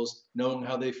levels, knowing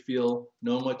how they feel,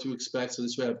 knowing what to expect. So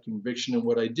this way I have conviction in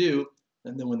what I do.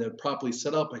 And then when they're properly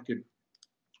set up, I could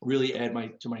really add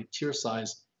to my tier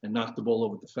size and knock the ball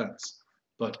over the fence.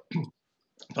 But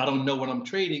if I don't know what I'm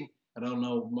trading, I don't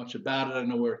know much about it. I don't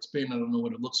know where it's been. I don't know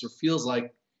what it looks or feels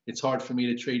like. It's hard for me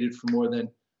to trade it for more than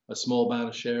a small amount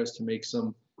of shares to make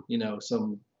some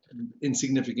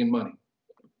insignificant money.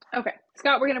 Okay,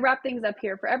 Scott, we're going to wrap things up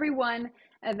here. For everyone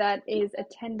that's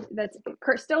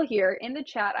still here in the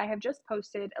chat, I have just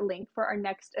posted a link for our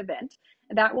next event.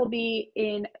 That will be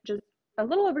in just a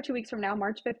little over 2 weeks from now,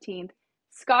 March 15th.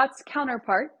 Scott's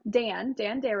counterpart, Dan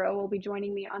Darrow, will be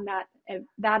joining me on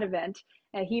that event.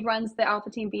 He runs the Alpha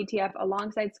Team BTF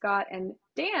alongside Scott, and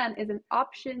Dan is an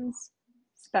options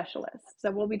specialist.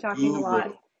 So we'll be talking a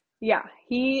lot. Yeah,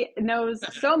 he knows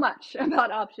so much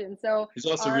about options. So he's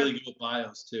also really good with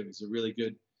bios too. He's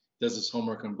does his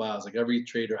homework on bios. Like every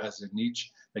trader has their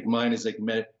niche. Like mine is like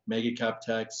mega cap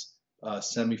techs,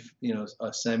 semis,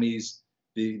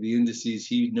 the indices.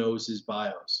 He knows his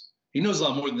bios. He knows a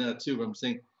lot more than that too, but I'm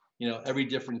saying, every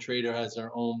different trader has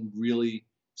their own really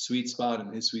sweet spot,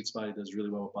 and his sweet spot, he does really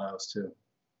well with bios too.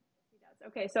 He does.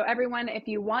 Okay, so everyone, if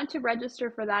you want to register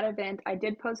for that event, I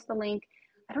did post the link.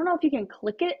 I don't know if you can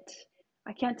click it.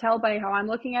 I can't tell by how I'm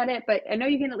looking at it, but I know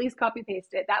you can at least copy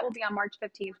paste it. That will be on March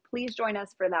 15th. Please join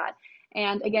us for that.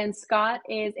 And again, Scott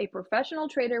is a professional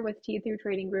trader with T3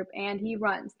 Trading Group, and he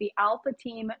runs the Alpha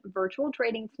Team virtual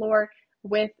trading floor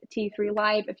with T3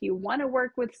 Live. If you want to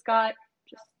work with Scott,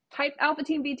 just type Alpha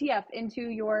Team BTF into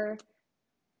your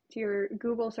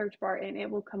Google search bar and it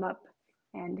will come up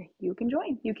and you can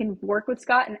join. You can work with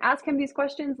Scott and ask him these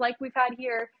questions like we've had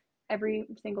here every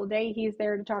single day. He's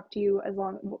there to talk to you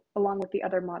along with the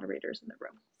other moderators in the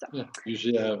room. So Yeah,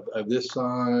 usually I have this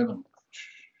on.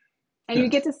 and you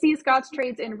get to see Scott's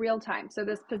trades in real time. So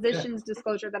this Yeah. positions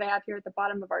disclosure that I have here at the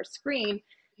bottom of our screen,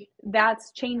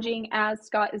 that's changing as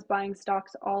Scott is buying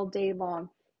stocks all day long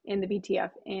in the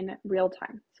BTF in real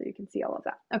time. So you can see all of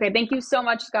that. Okay, thank you so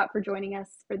much, Scott, for joining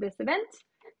us for this event.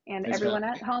 And Thanks, everyone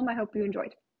Scott. at home, I hope you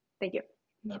enjoyed. Thank you.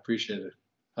 I appreciate it.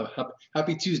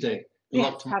 Happy Tuesday. Good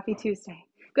Yes, luck tomorrow. happy Tuesday.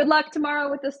 Good luck tomorrow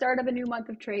with the start of a new month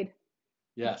of trade.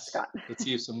 Yes. Scott. Let's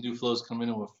see if some new flows come in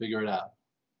and we'll figure it out.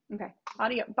 Okay.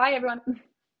 Audio. Bye, everyone.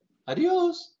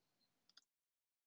 Adios.